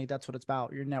ultimately, that's what it's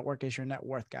about. Your network is your net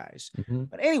worth, guys. Mm-hmm.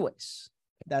 But anyways,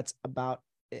 that's about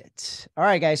it. All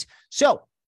right, guys. So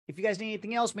if you guys need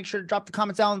anything else, make sure to drop the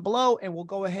comments down below and we'll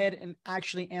go ahead and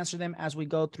actually answer them as we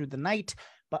go through the night.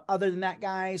 But other than that,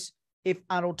 guys, if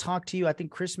I don't talk to you, I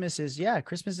think Christmas is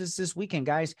this weekend,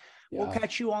 guys. Yeah. We'll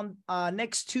catch you on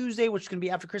next Tuesday, which is going to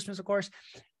be after Christmas, of course.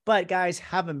 But guys,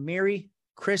 have a Merry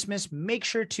Christmas. Make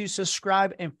sure to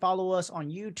subscribe and follow us on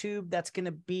YouTube. That's going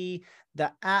to be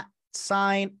the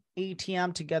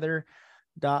 @ATM together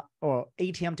or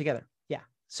ATM together. Yeah.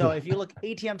 So if you look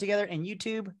ATM together in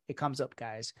YouTube, it comes up,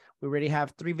 guys. We already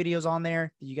have 3 videos on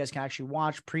there that you guys can actually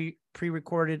watch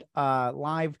pre-recorded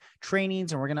live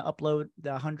trainings, and we're going to upload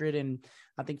the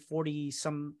 140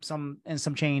 some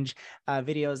change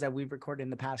videos that we've recorded in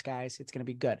the past, guys. It's going to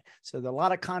be good. So there's a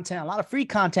lot of content, a lot of free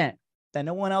content that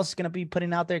no one else is going to be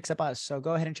putting out there except us. So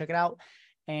go ahead and check it out.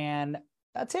 And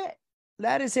that's it.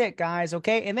 That is it, guys.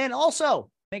 Okay. And then also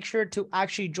make sure to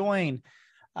actually join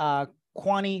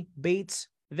Kwani Bates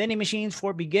Vending Machines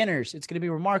for Beginners. It's going to be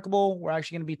remarkable. We're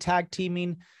actually going to be tag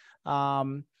teaming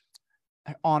on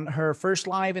her first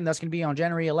live, and that's going to be on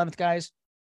January 11th, guys.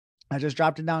 I just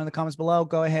dropped it down in the comments below.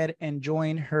 Go ahead and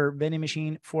join her Vending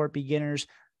Machine for Beginners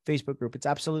Facebook group. It's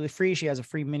absolutely free. She has a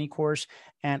free mini course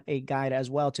and a guide as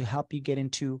well to help you get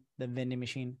into the vending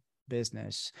machine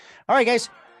business. All right, guys,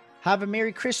 have a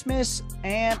Merry Christmas,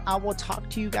 and I will talk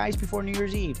to you guys before New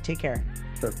Year's Eve. Take care.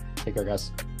 Sure. Take care,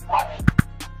 guys.